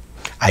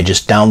 I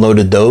just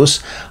downloaded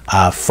those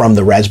from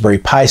the Raspberry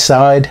Pi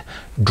side,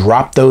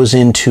 dropped those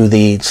into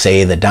the,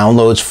 say, the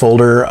downloads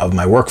folder of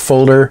my work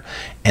folder,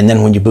 and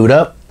then when you boot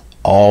up,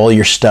 all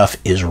your stuff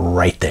is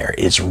right there.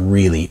 It's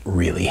really,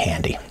 really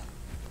handy.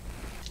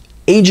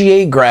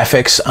 AGA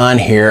graphics on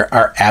here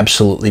are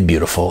absolutely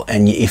beautiful,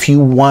 and if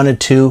you wanted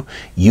to,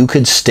 you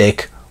could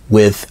stick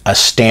with a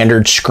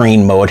standard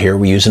screen mode here.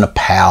 We're using a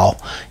PAL.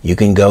 You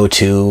can go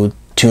to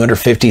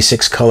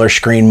 256 color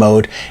screen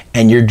mode,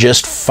 and you're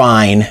just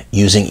fine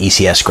using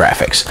ECS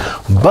graphics.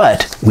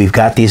 But we've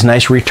got these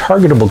nice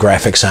retargetable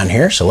graphics on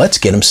here, so let's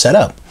get them set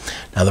up.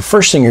 Now the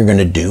first thing you're going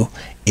to do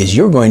is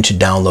you're going to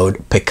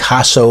download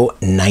Picasso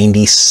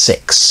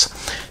 96.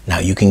 Now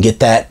you can get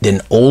that in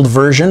an old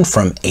version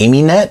from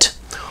AmiNet.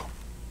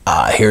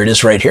 Here it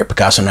is right here,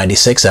 Picasso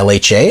 96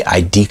 LHA.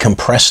 I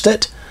decompressed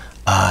it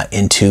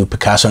into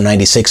Picasso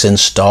 96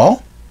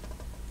 install.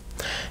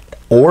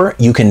 Or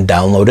you can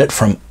download it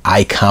from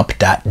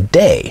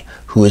icomp.day,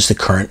 who is the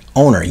current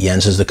owner.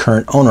 Jens is the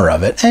current owner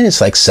of it, and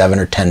it's like $7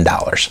 or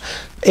 $10.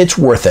 It's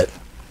worth it.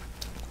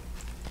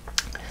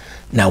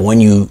 Now when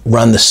you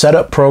run the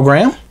setup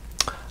program,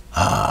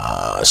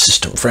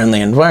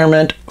 system-friendly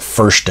environment,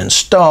 first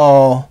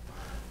install,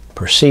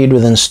 proceed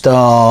with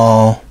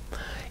install,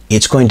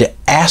 it's going to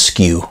ask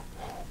you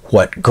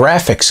what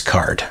graphics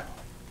card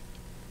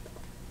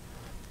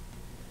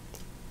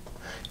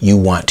you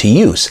want to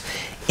use.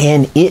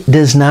 And it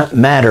does not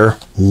matter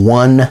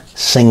one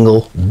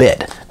single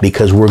bit,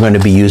 because we're going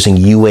to be using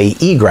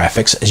UAE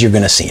graphics, as you're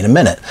going to see in a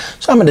minute.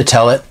 So I'm going to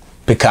tell it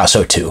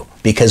Picasso 2,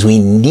 because we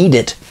need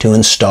it to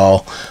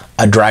install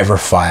a driver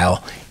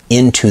file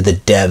into the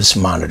devs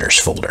monitors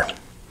folder.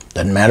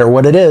 Doesn't matter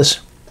what it is.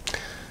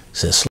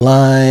 Sys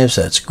lives,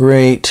 that's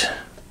great.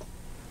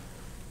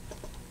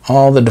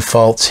 All the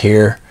defaults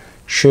here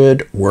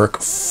should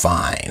work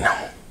fine.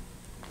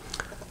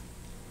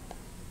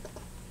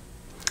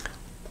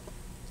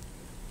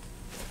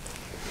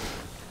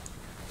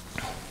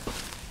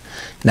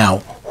 Now,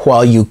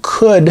 while you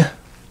could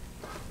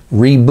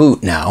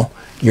reboot now,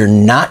 you're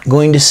not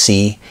going to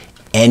see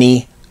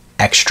any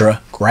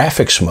extra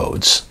graphics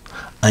modes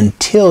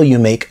until you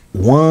make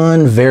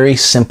one very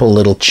simple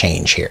little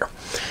change here.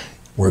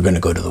 We're going to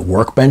go to the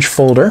Workbench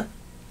folder.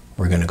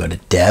 We're going to go to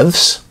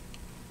Devs.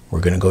 We're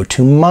going to go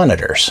to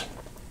Monitors.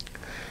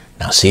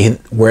 Now see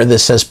where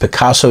this says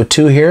Picasso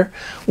 2 here?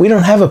 We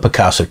don't have a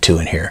Picasso 2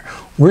 in here.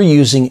 We're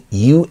using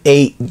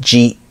UAEGFX.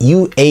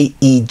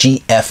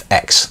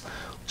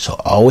 So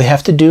all we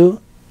have to do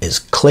is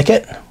click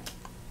it,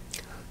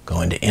 go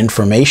into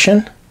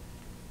Information,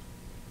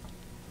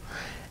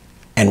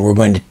 and we're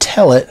going to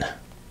tell it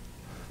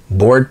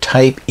board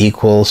type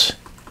equals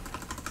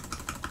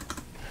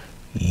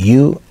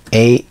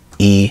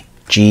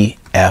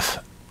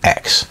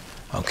UAEGFX,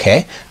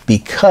 okay?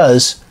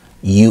 Because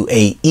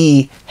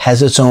UAE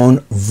has its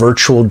own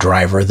virtual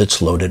driver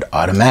that's loaded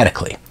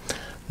automatically.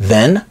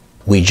 Then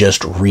we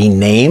just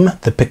rename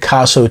the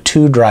Picasso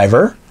 2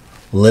 driver.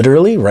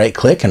 Literally right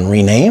click and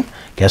rename.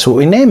 Guess what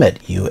we name it?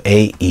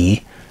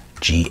 UAEGFX.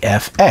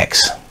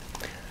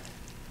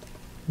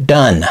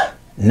 Done.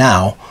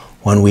 Now,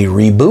 when we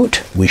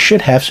reboot, we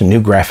should have some new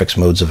graphics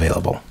modes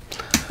available.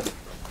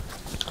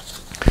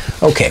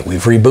 Okay,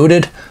 we've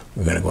rebooted.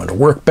 We're going to go into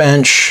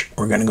Workbench.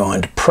 We're going to go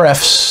into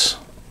Prefs.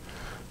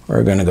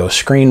 We're going to go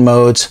Screen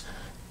Modes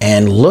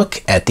and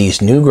look at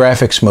these new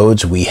graphics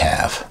modes we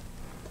have.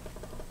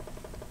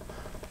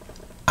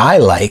 I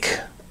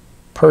like,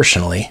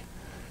 personally,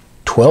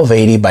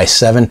 1280 by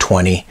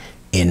 720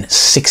 in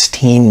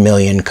 16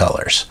 million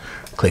colors.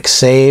 Click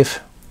Save.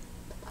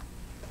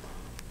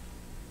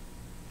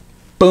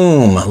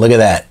 Boom, look at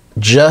that.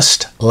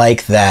 Just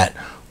like that,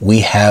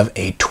 we have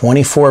a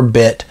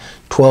 24-bit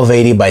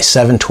 1280 by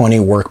 720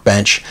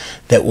 workbench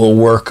that will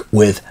work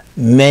with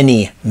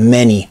many,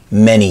 many,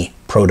 many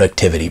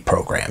productivity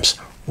programs.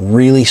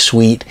 Really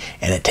sweet,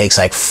 and it takes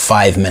like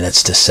 5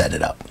 minutes to set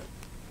it up.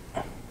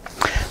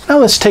 Now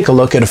let's take a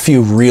look at a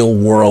few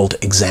real-world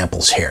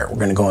examples here. We're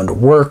going to go into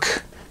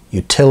Work,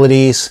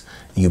 Utilities,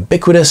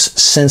 Ubiquitous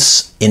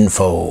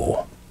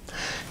SysInfo.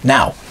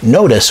 Now,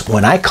 notice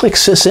when I click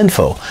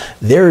SysInfo,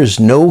 there is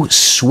no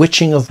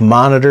switching of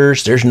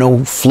monitors. There's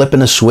no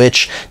flipping a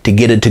switch to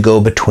get it to go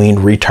between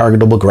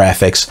retargetable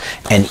graphics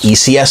and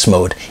ECS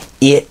mode.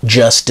 It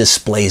just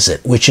displays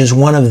it, which is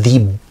one of the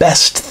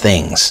best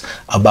things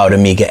about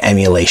Amiga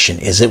Emulation,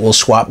 is it will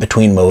swap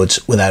between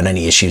modes without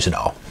any issues at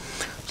all.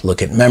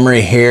 Look at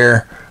memory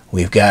here.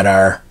 We've got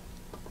our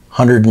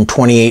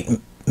 128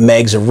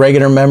 megs of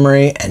regular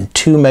memory and 8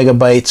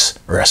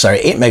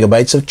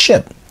 megabytes of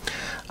chip.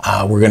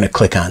 We're going to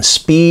click on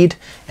speed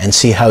and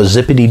see how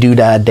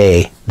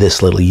zippity-doo-dah-day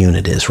this little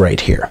unit is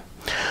right here.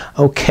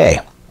 Okay.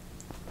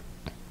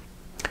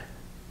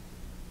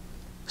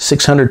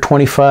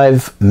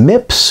 625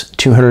 MIPS,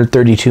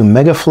 232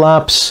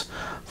 megaflops,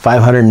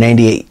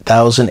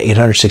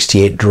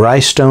 598,868 dry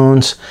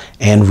stones,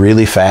 and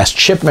really fast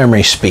chip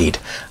memory speed.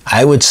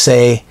 I would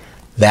say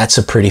that's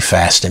a pretty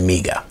fast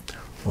Amiga.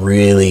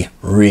 Really,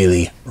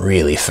 really,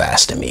 really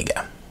fast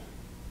Amiga.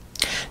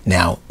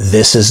 Now,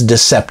 this is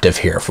deceptive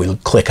here. If we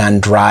click on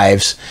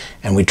drives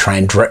and we try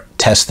and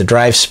test the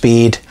drive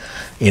speed,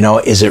 you know,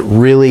 is it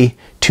really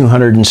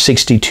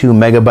 262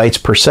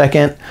 megabytes per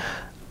second?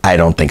 I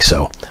don't think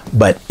so,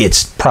 but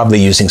it's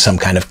probably using some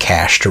kind of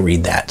cache to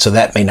read that, so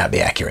that may not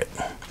be accurate.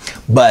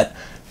 But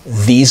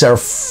these are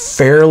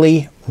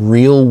fairly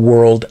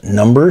real-world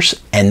numbers,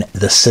 and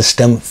the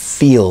system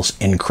feels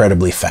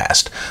incredibly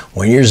fast.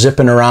 When you're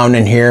zipping around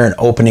in here and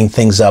opening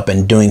things up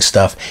and doing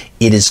stuff,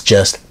 it is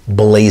just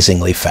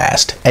blazingly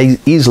fast,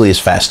 easily as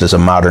fast as a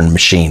modern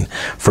machine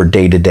for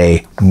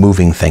day-to-day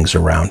moving things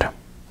around.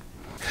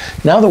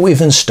 Now that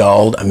we've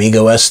installed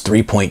AmigaOS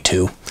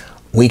 3.2,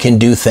 we can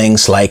do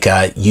things like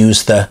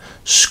use the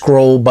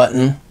scroll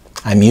button.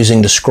 I'm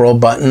using the scroll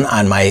button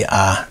on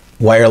my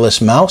wireless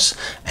mouse,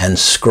 and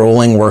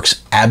scrolling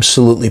works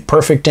absolutely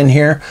perfect in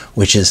here,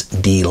 which is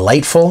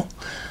delightful.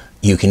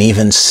 You can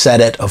even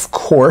set it, of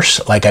course,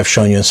 like I've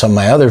shown you in some of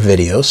my other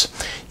videos.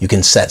 You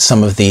can set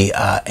some of the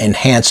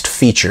enhanced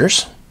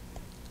features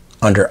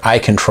under eye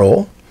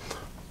control,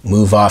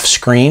 move off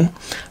screen.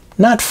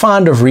 Not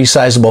fond of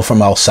resizable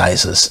from all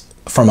sides.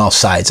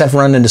 I've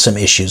run into some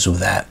issues with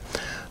that.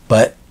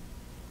 But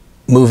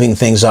moving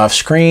things off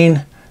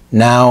screen,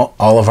 now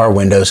all of our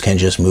windows can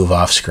just move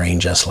off screen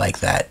just like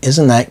that.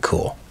 Isn't that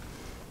cool?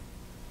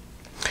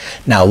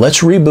 Now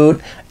let's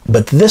reboot,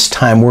 but this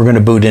time we're going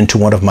to boot into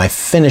one of my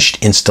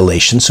finished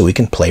installations so we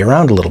can play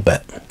around a little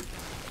bit.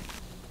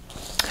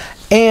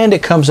 And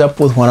it comes up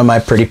with one of my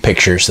pretty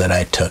pictures that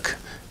I took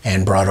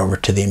and brought over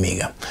to the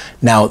Amiga.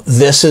 Now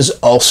this is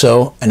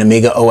also an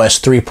AmigaOS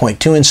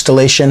 3.2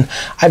 installation.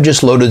 I've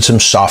just loaded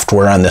some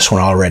software on this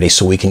one already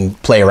so we can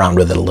play around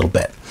with it a little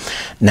bit.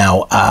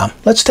 Now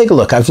let's take a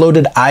look. I've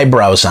loaded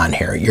iBrowse on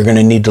here. You're going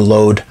to need to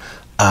load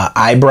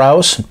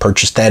iBrowse,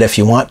 purchase that if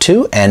you want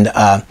to, and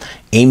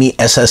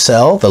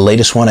AmiSSL, the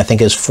latest one I think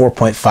is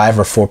 4.5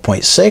 or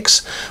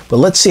 4.6, but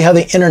let's see how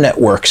the internet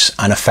works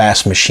on a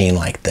fast machine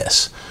like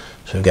this.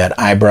 So we've got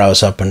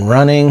iBrowse up and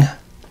running.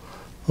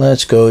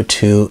 Let's go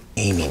to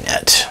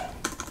AmiNet.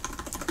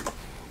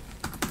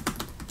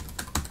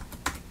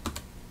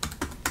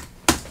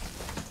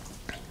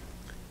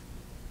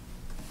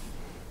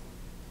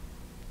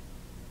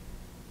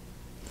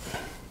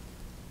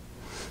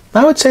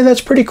 I would say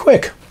that's pretty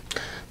quick.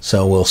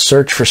 So we'll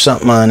search for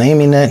something on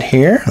AmiNet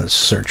here. Let's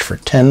search for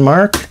 10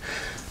 mark.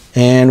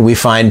 And we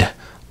find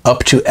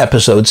up to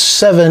episode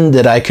 7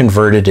 that I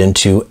converted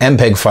into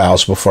MPEG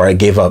files before I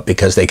gave up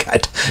because they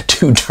got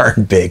too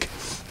darn big.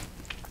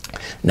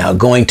 Now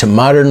going to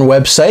modern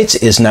websites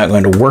is not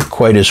going to work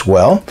quite as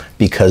well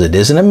because it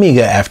is an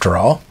Amiga after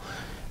all.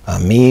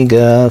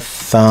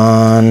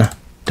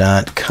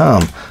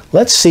 Amigathon.com.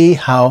 Let's see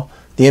how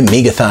the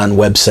Amigathon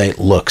website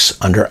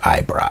looks under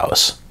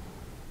iBrowse.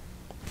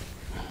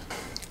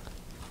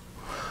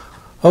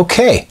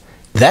 Okay,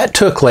 that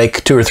took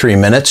like 2 or 3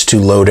 minutes to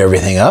load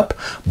everything up,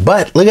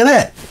 but look at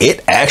that.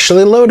 It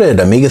actually loaded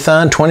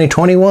Amigathon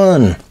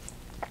 2021. Look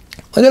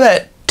at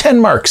that, 10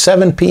 mark,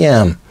 7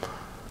 p.m.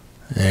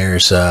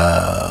 There's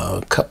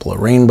a couple of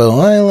Rainbow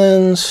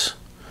Islands.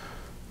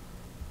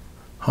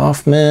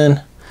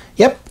 Hoffman.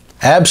 Yep,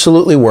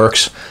 absolutely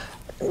works.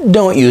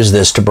 Don't use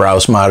this to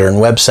browse modern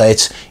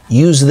websites.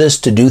 Use this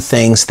to do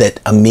things that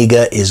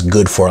Amiga is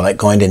good for, like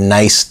going to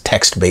nice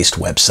text-based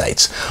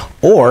websites.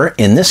 Or,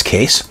 in this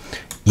case,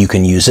 you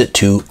can use it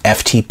to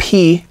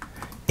FTP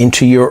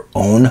into your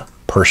own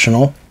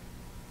personal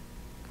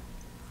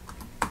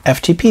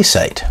FTP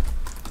site.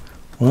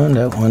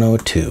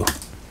 1.102.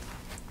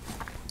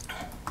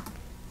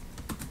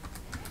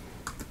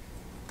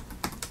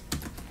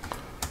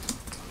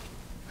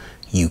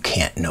 You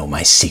can't know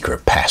my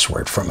secret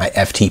password for my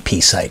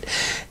FTP site.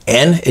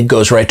 And it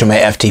goes right to my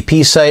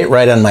FTP site,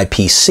 right on my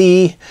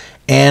PC.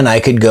 And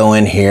I could go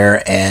in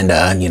here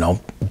and, you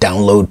know,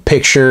 download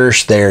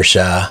pictures. There's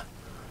Agua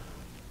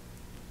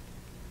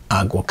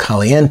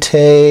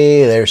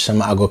Caliente. There's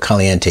some Agua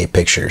Caliente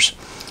pictures.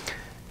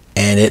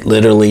 And it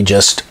literally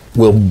just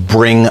will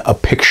bring a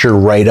picture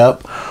right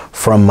up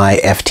from my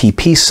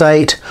FTP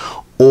site.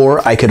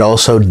 Or I could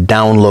also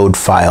download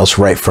files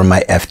right from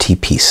my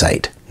FTP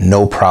site.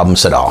 No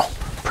problems at all.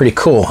 Pretty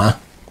cool, huh?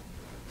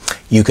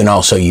 You can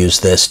also use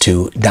this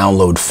to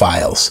download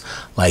files.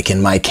 Like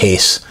in my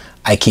case,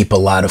 I keep a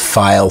lot of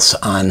files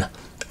on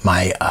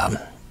my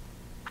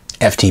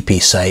FTP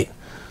site.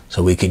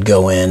 So we could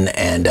go in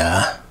and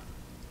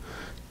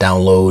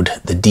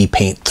download the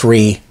DPaint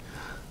 3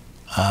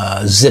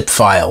 zip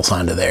files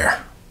onto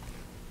there.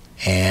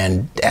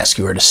 And ask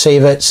you where to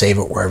save it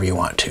wherever you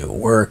want to.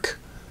 Work,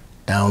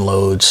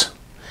 downloads.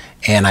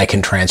 And I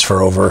can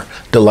transfer over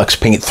Deluxe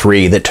Paint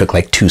 3 that took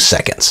like 2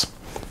 seconds.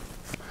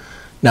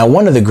 Now,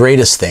 one of the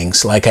greatest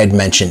things, like I'd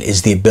mentioned,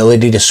 is the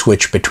ability to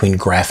switch between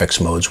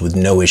graphics modes with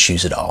no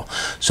issues at all.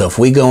 So if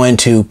we go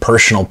into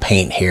Personal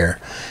Paint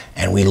here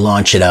and we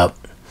launch it up,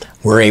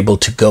 we're able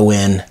to go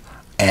in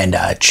and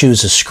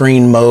choose a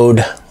screen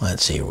mode.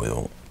 Let's see,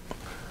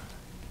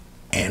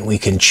 and we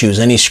can choose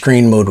any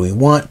screen mode we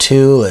want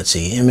to. Let's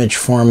see, image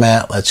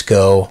format, let's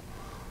go.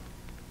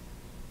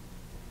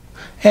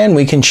 And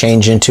we can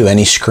change into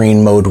any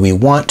screen mode we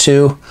want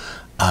to.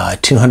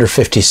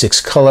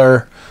 256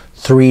 color,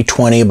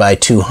 320 by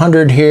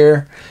 200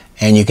 here,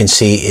 and you can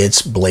see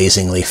it's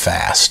blazingly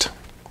fast.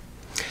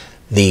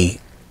 The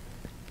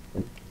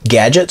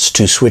gadgets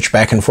to switch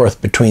back and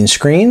forth between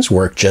screens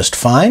work just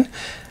fine,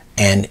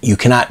 and you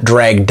cannot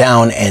drag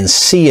down and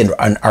see an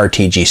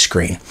RTG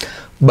screen.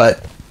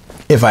 But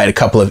if I had a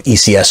couple of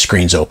ECS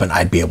screens open,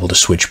 I'd be able to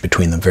switch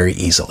between them very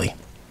easily.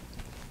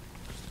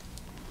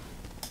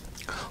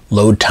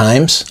 Load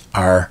times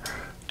are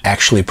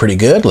actually pretty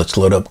good. Let's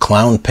load up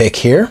Clown Pick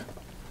here.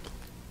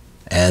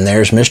 And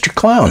there's Mr.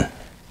 Clown.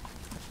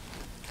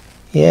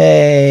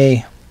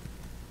 Yay!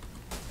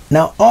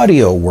 Now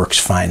audio works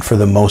fine for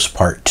the most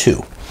part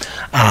too.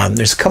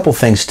 There's a couple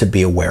things to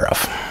be aware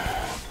of.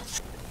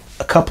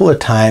 A couple of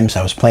times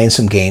I was playing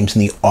some games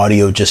and the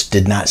audio just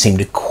did not seem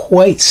to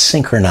quite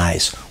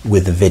synchronize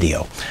with the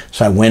video.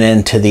 So I went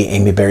into the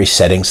Amiberry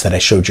settings that I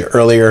showed you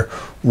earlier,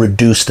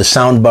 reduced the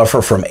sound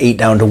buffer from 8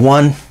 down to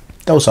 1.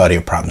 Those audio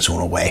problems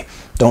went away.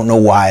 Don't know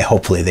why.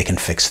 Hopefully they can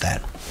fix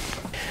that.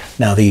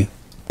 Now the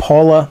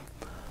Paula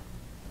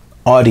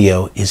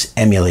audio is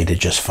emulated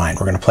just fine.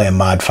 We're going to play a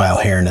mod file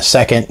here in a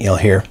second. You'll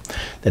hear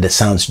that it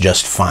sounds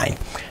just fine.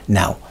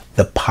 Now,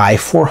 the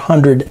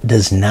Pi400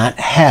 does not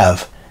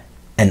have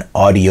an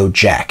audio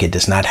jack. It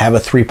does not have a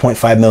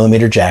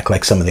 3.5mm jack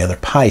like some of the other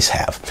Pis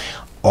have.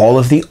 All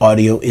of the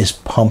audio is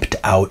pumped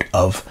out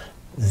of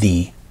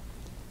the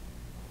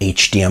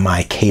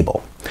HDMI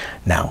cable.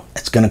 Now,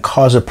 it's going to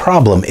cause a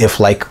problem if,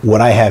 like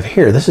what I have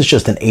here, this is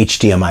just an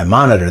HDMI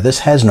monitor. This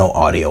has no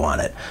audio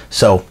on it,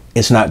 so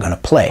it's not going to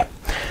play.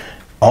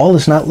 All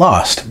is not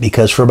lost,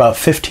 because for about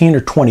 15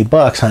 or 20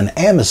 bucks on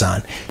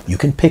Amazon, you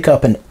can pick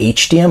up an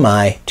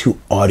HDMI to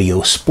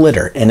audio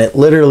splitter. And it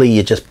literally,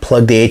 you just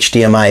plug the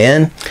HDMI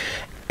in,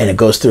 and it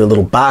goes through a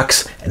little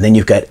box, and then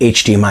you've got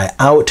HDMI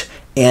out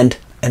and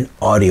an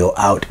audio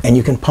out, and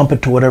you can pump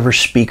it to whatever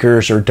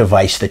speakers or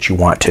device that you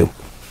want to.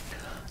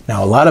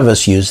 Now, a lot of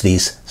us use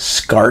these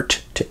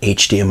SCART to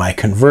HDMI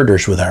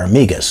converters with our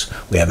Amigas.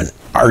 We have an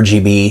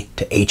RGB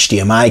to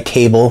HDMI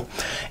cable,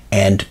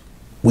 and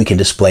we can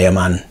display them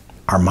on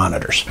our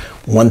monitors.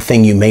 One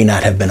thing you may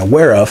not have been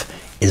aware of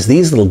is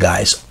these little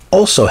guys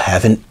also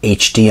have an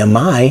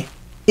HDMI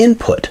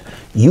input.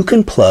 You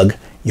can plug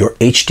your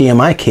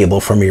HDMI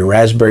cable from your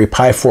Raspberry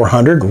Pi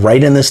 400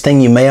 right in this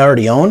thing you may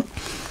already own,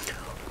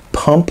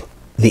 pump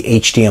the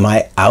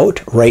HDMI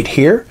out right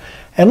here,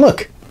 and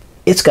look,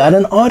 it's got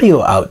an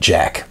audio out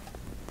jack.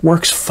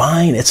 Works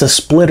fine. It's a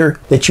splitter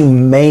that you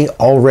may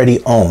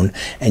already own,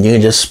 and you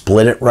can just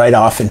split it right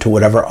off into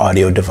whatever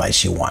audio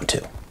device you want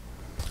to.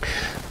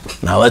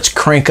 Now let's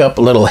crank up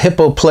a little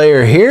Hippo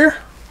player here,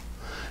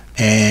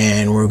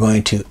 and we're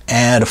going to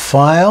add a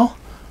file.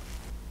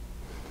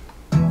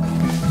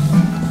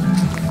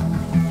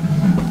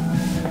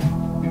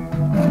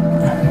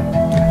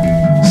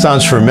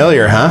 Sounds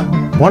familiar, huh?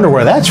 Wonder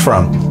where that's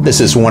from. This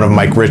is one of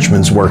Mike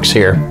Richmond's works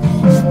here.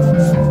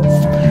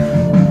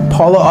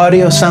 Paula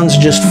audio sounds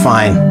just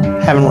fine.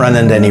 Haven't run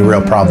into any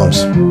real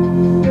problems.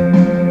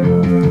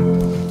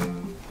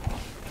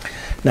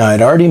 Now,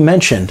 I'd already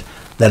mentioned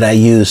that I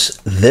use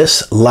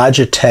this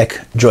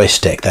Logitech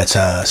joystick. That's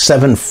a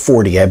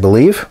 740, I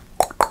believe.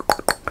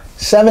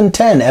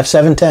 710,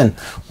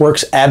 F710.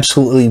 Works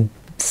absolutely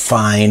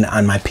fine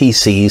on my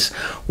PCs.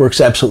 Works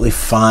absolutely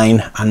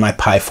fine on my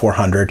Pi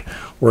 400.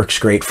 Works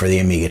great for the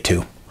Amiga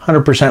too.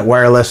 100%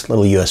 wireless,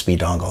 little USB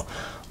dongle.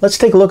 Let's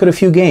take a look at a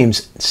few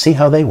games and see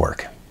how they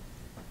work.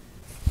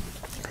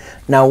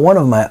 Now, one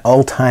of my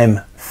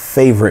all-time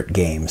favorite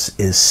games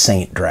is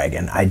Saint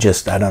Dragon. I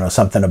don't know,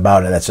 something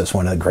about it. That's just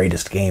one of the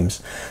greatest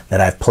games that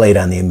I've played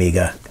on the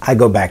Amiga. I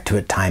go back to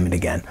it time and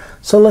again.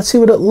 So let's see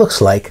what it looks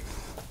like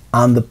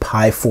on the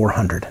Pi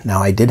 400.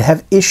 Now, I did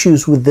have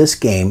issues with this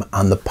game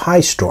on the Pi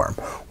Storm,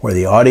 where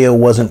the audio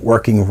wasn't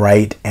working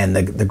right and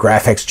the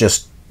graphics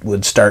just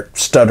would start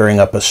stuttering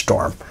up a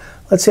storm.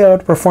 Let's see how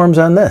it performs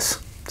on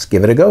this. Let's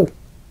give it a go.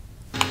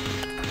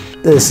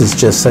 This is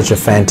just such a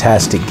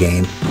fantastic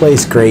game.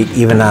 Plays great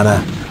even on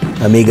a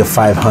Amiga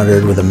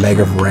 500 with a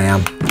meg of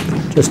RAM.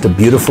 Just a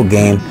beautiful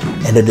game,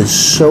 and it is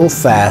so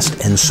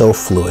fast and so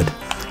fluid.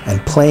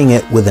 And playing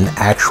it with an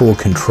actual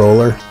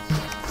controller,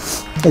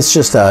 it's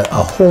just a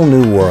whole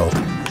new world.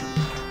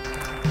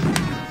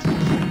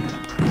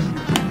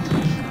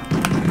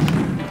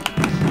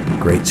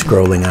 Great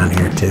scrolling on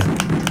here too.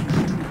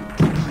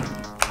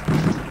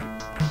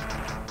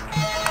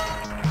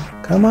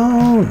 Come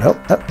on.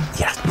 Oh,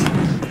 yeah.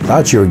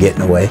 Thought you were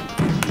getting away.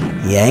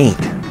 You ain't.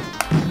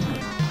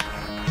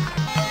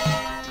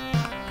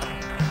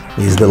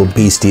 These little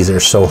beasties are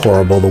so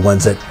horrible. The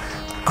ones that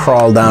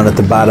crawl down at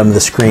the bottom of the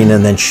screen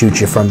and then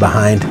shoot you from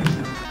behind.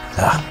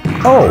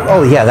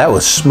 Oh yeah, that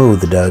was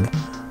smooth, Doug.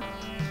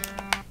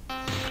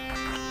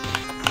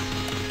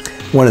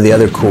 One of the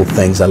other cool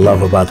things I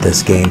love about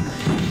this game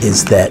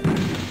is that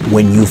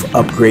when you've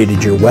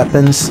upgraded your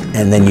weapons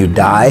and then you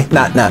die,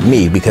 not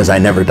me, because I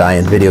never die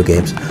in video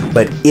games,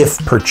 but if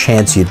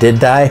perchance you did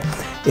die,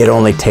 it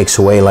only takes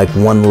away like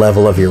one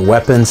level of your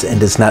weapons and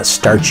does not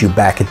start you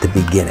back at the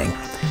beginning.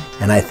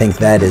 And I think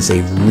that is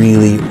a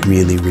really,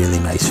 really, really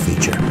nice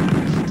feature.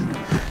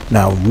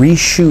 Now,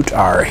 Reshoot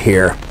R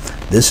here.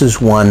 This is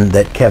one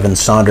that Kevin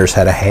Saunders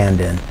had a hand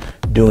in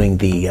doing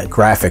the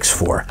graphics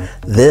for.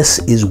 This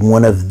is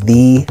one of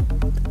the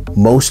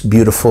most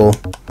beautiful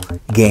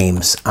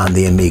games on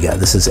the Amiga.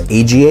 This is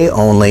AGA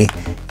only.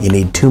 You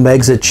need 2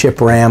 megs of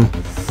chip RAM,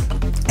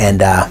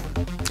 and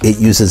it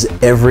uses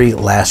every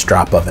last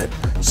drop of it.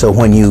 So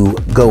when you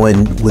go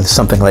in with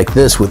something like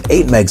this with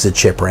 8 megs of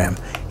chip RAM,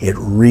 it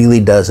really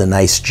does a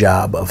nice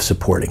job of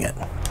supporting it.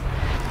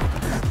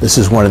 This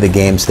is one of the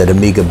games that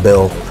Amiga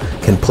Bill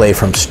can play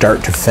from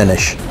start to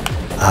finish.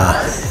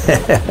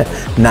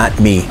 Not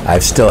me. I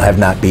still have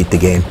not beat the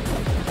game,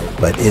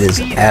 but it is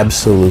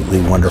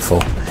absolutely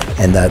wonderful.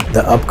 And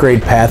the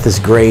upgrade path is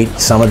great.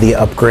 Some of the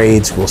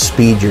upgrades will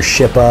speed your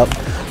ship up,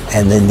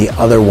 and then the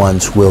other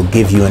ones will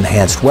give you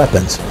enhanced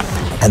weapons.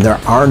 And there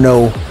are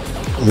no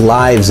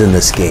lives in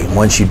this game.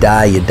 Once you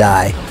die, you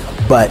die.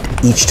 But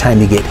each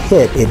time you get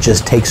hit, it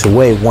just takes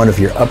away one of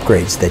your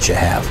upgrades that you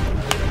have.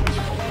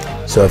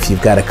 So if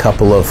you've got a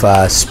couple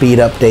of speed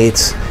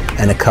updates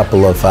and a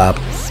couple of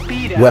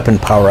weapon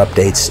power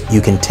updates,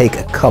 you can take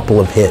a couple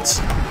of hits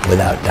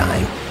without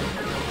dying.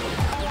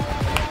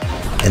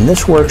 And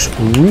this works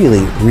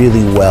really,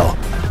 really well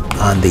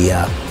on the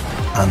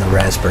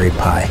Raspberry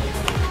Pi.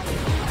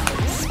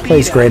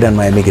 Plays great on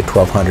my Amiga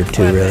 1200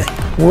 too, really.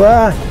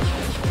 What?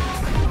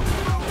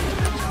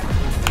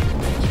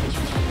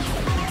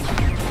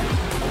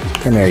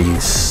 Come here, you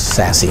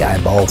sassy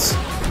eyeballs.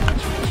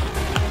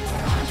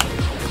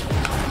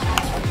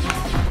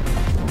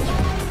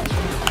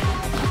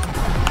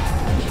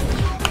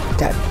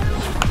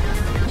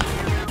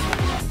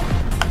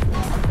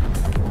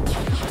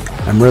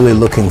 I'm really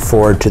looking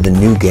forward to the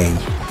new game,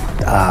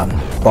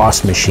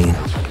 Boss Machine,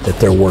 that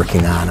they're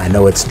working on. I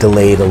know it's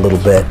delayed a little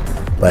bit,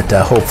 but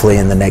hopefully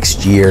in the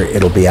next year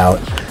it'll be out.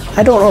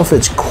 I don't know if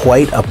it's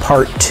quite a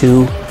part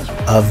 2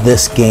 of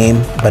this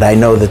game, but I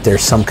know that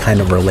there's some kind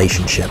of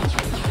relationship.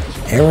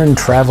 Aaron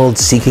traveled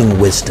seeking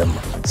wisdom,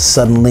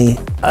 suddenly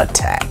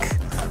attack.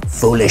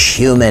 Foolish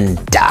human,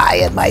 die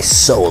in my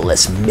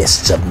soulless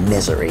mists of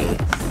misery.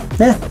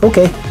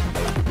 Okay.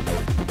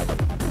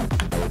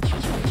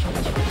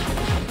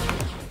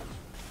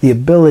 The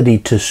ability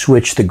to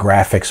switch the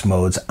graphics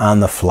modes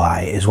on the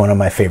fly is one of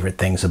my favorite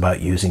things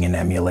about using an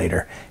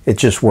emulator. It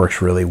just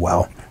works really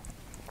well.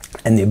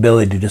 And the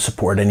ability to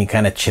support any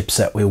kind of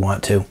chipset we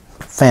want to.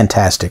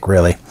 Fantastic,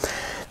 really.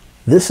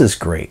 This is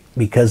great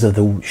because of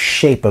the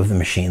shape of the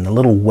machine. The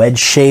little wedge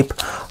shape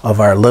of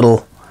our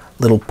little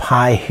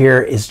Pi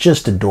here is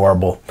just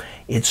adorable.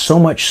 It's so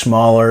much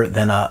smaller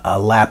than a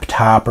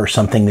laptop or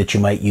something that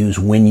you might use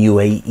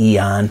WinUAE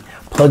on.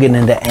 Plug it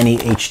into any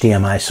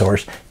HDMI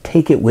source,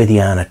 take it with you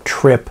on a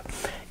trip.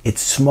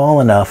 It's small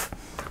enough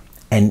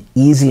and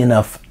easy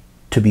enough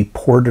to be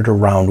ported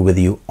around with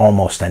you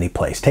almost any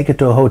place. Take it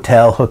to a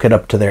hotel, hook it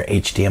up to their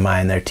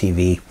HDMI and their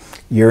TV.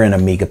 You're in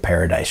Amiga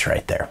paradise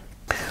right there.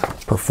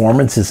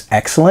 Performance is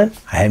excellent.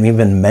 I haven't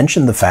even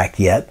mentioned the fact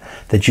yet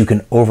that you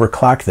can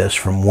overclock this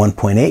from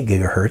 1.8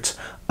 gigahertz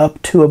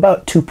up to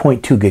about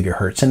 2.2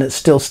 gigahertz, and it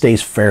still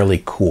stays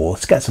fairly cool.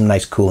 It's got some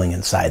nice cooling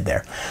inside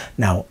there.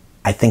 Now,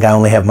 I think I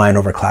only have mine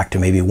overclocked to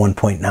maybe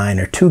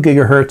 1.9 or 2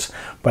 gigahertz,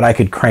 but I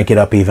could crank it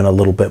up even a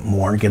little bit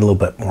more and get a little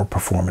bit more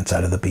performance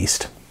out of the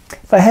beast.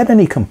 If I had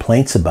any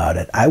complaints about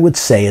it, I would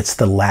say it's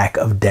the lack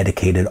of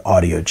dedicated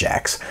audio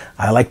jacks.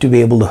 I like to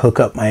be able to hook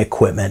up my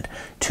equipment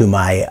to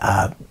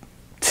my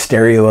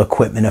stereo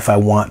equipment if I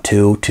want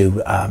to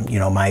you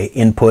know, my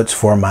inputs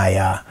for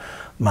my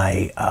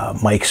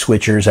mic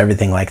switchers,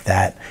 everything like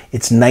that.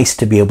 It's nice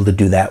to be able to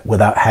do that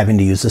without having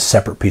to use a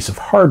separate piece of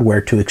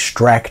hardware to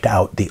extract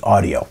out the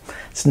audio.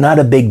 It's not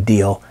a big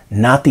deal,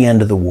 not the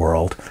end of the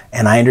world,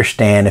 and I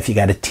understand if you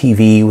got a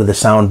TV with a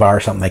sound bar or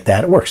something like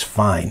that, it works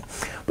fine.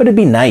 But it'd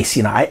be nice,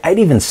 you know, I'd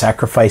even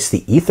sacrifice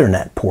the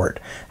Ethernet port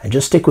and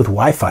just stick with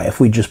Wi-Fi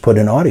if we just put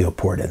an audio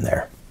port in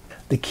there.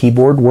 The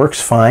keyboard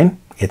works fine.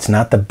 It's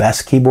not the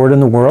best keyboard in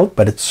the world,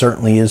 but it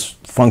certainly is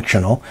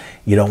functional.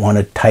 You don't want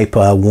to type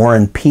War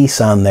and Peace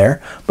on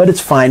there, but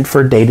it's fine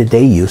for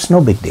day-to-day use,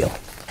 no big deal.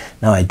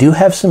 Now, I do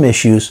have some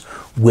issues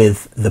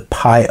with the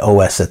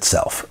PiOS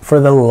itself. For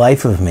the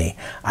life of me,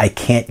 I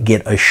can't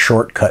get a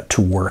shortcut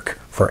to work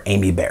for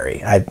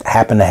Amiberry. I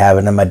happen to have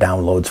it in my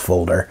downloads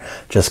folder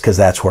just because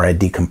that's where I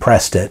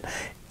decompressed it.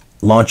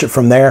 Launch it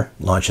from there,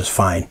 launch is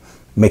fine.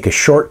 Make a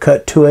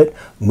shortcut to it,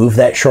 move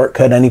that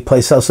shortcut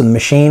anyplace else in the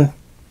machine,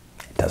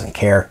 doesn't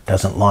care,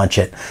 doesn't launch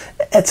it.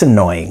 It's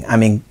annoying. I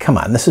mean, come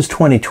on, this is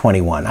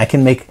 2021. I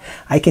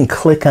can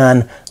click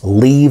on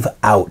Leave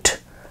Out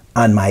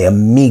on my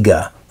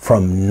Amiga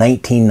from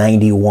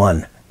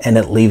 1991 and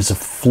it leaves a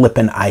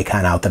flippin'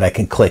 icon out that I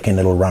can click and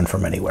it'll run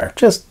from anywhere.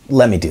 Just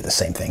let me do the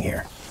same thing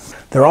here.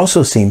 There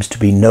also seems to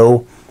be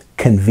no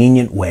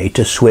convenient way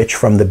to switch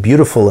from the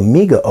beautiful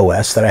Amiga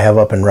OS that I have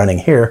up and running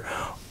here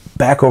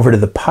back over to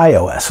the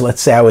PiOS.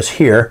 Let's say I was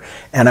here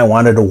and I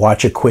wanted to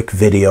watch a quick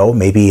video,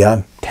 maybe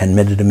a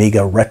 10-minute Amiga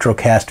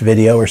retrocast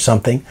video or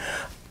something.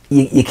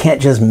 You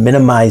can't just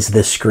minimize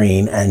this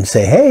screen and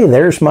say, hey,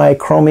 there's my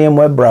Chromium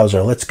web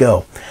browser, let's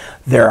go.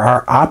 There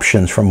are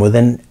options from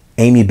within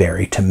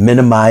Amiberry to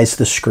minimize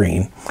the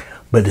screen,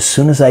 but as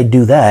soon as I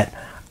do that,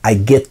 I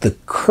get the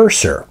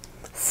cursor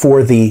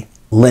for the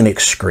Linux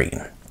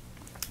screen.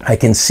 I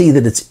can see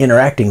that it's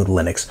interacting with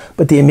Linux,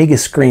 but the Amiga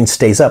screen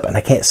stays up and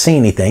I can't see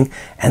anything,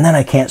 and then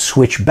I can't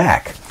switch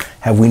back.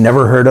 Have we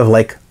never heard of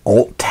like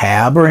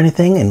Alt-Tab or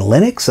anything in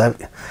Linux?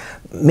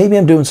 Maybe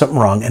I'm doing something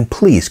wrong, and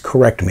please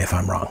correct me if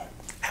I'm wrong.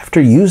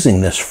 After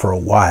using this for a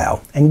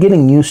while and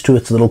getting used to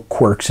its little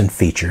quirks and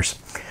features,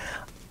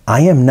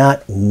 I am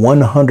not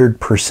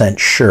 100%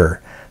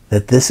 sure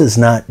that this is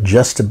not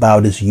just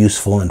about as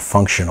useful and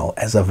functional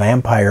as a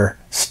Vampire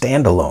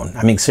standalone.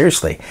 I mean,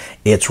 seriously,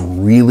 it's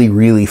really,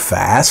 really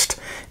fast.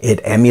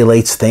 It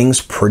emulates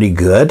things pretty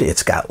good.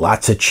 It's got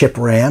lots of chip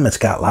RAM. It's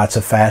got lots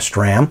of fast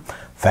RAM,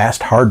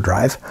 fast hard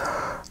drive.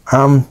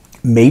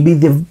 Maybe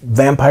the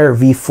Vampire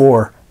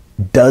V4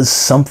 does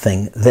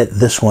something that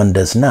this one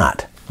does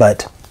not.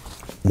 But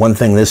one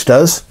thing this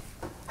does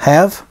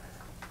have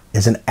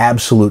is an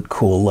absolute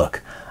cool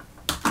look.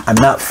 I'm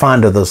not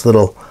fond of those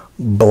little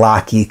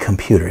blocky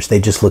computers. They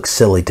just look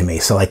silly to me.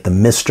 So like the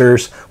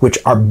misters, which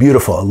are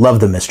beautiful. I love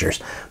the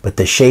misters. But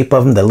the shape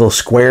of them, the little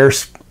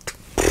squares,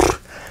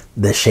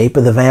 the shape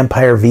of the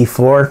Vampire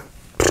V4,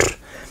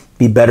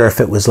 be better if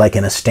it was like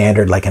in a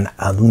standard, like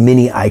a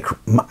mini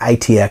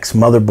ITX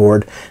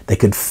motherboard that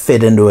could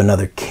fit into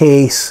another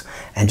case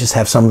and just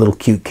have some little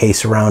cute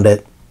case around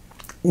it.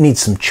 It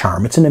needs some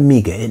charm. It's an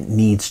Amiga. It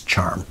needs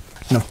charm.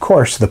 And of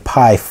course, the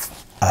Pi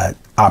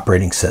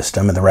operating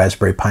system and the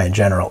Raspberry Pi in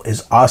general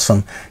is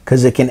awesome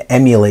because it can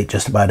emulate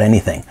just about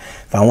anything.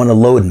 If I want to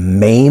load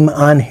MAME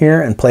on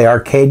here and play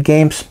arcade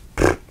games,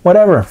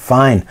 whatever,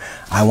 fine.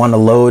 I want to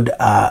load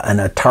an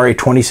Atari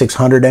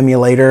 2600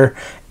 emulator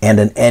and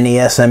an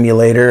NES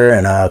emulator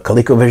and a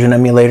ColecoVision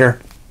emulator,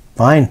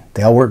 fine.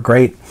 They all work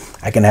great.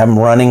 I can have them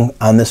running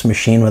on this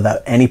machine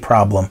without any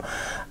problem.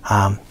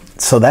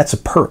 So that's a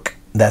perk.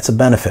 That's a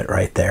benefit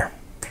right there.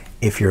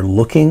 If you're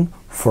looking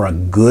for a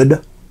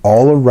good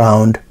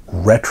all-around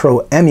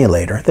retro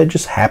emulator that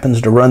just happens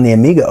to run the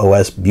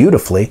AmigaOS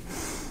beautifully,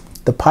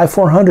 the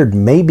Pi400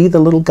 may be the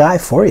little guy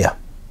for you.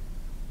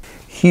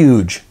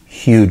 Huge,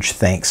 huge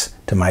thanks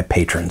to my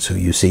patrons who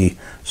you see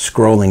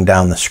scrolling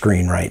down the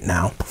screen right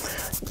now.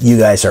 You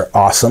guys are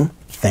awesome.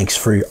 Thanks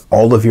for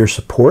all of your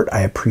support.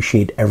 I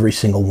appreciate every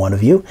single one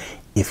of you.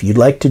 If you'd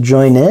like to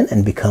join in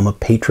and become a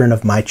patron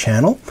of my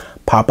channel,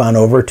 pop on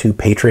over to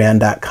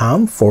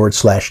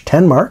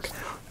patreon.com/10mark.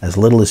 As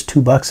little as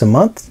 $2 a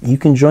month, you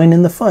can join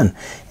in the fun.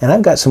 And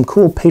I've got some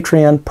cool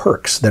Patreon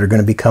perks that are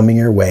going to be coming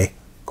your way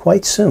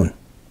quite soon.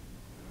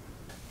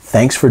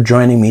 Thanks for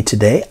joining me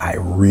today. I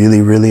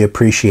really, really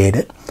appreciate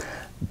it.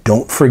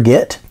 Don't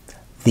forget,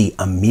 the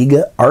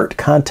Amiga Art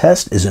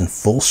Contest is in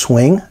full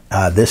swing.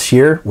 This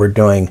year, we're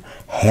doing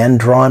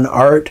hand-drawn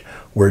art,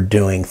 we're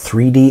doing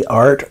 3D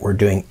art, we're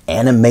doing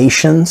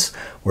animations,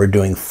 we're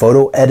doing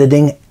photo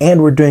editing,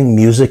 and we're doing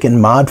music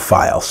and mod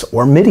files,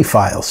 or MIDI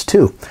files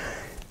too.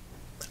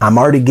 I'm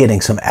already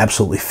getting some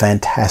absolutely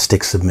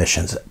fantastic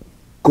submissions.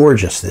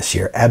 Gorgeous this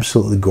year,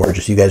 absolutely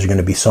gorgeous. You guys are going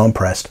to be so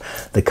impressed.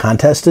 The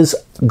contest is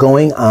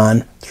going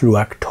on through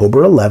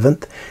October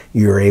 11th.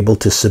 You're able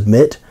to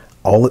submit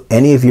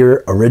any of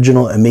your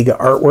original Amiga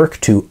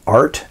artwork to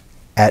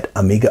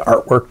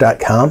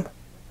art@amigaartwork.com.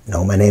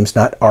 No, my name's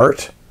not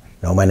Art.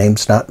 No, my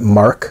name's not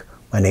Mark.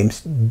 My name's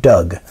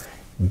Doug.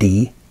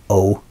 D-O-U-G.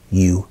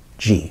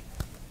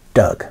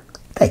 Doug.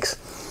 Thanks.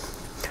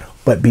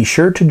 But be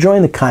sure to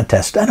join the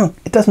contest.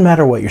 It doesn't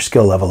matter what your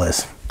skill level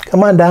is.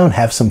 Come on down,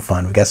 have some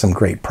fun. We've got some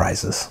great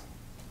prizes.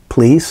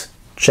 Please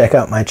check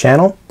out my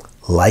channel,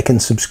 like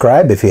and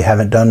subscribe if you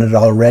haven't done it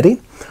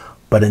already.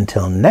 But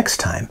until next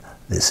time,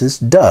 this is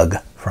Doug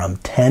from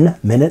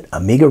 10-Minute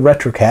Amiga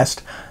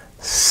Retrocast,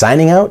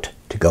 signing out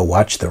to go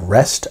watch the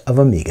rest of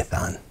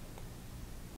Amigathon.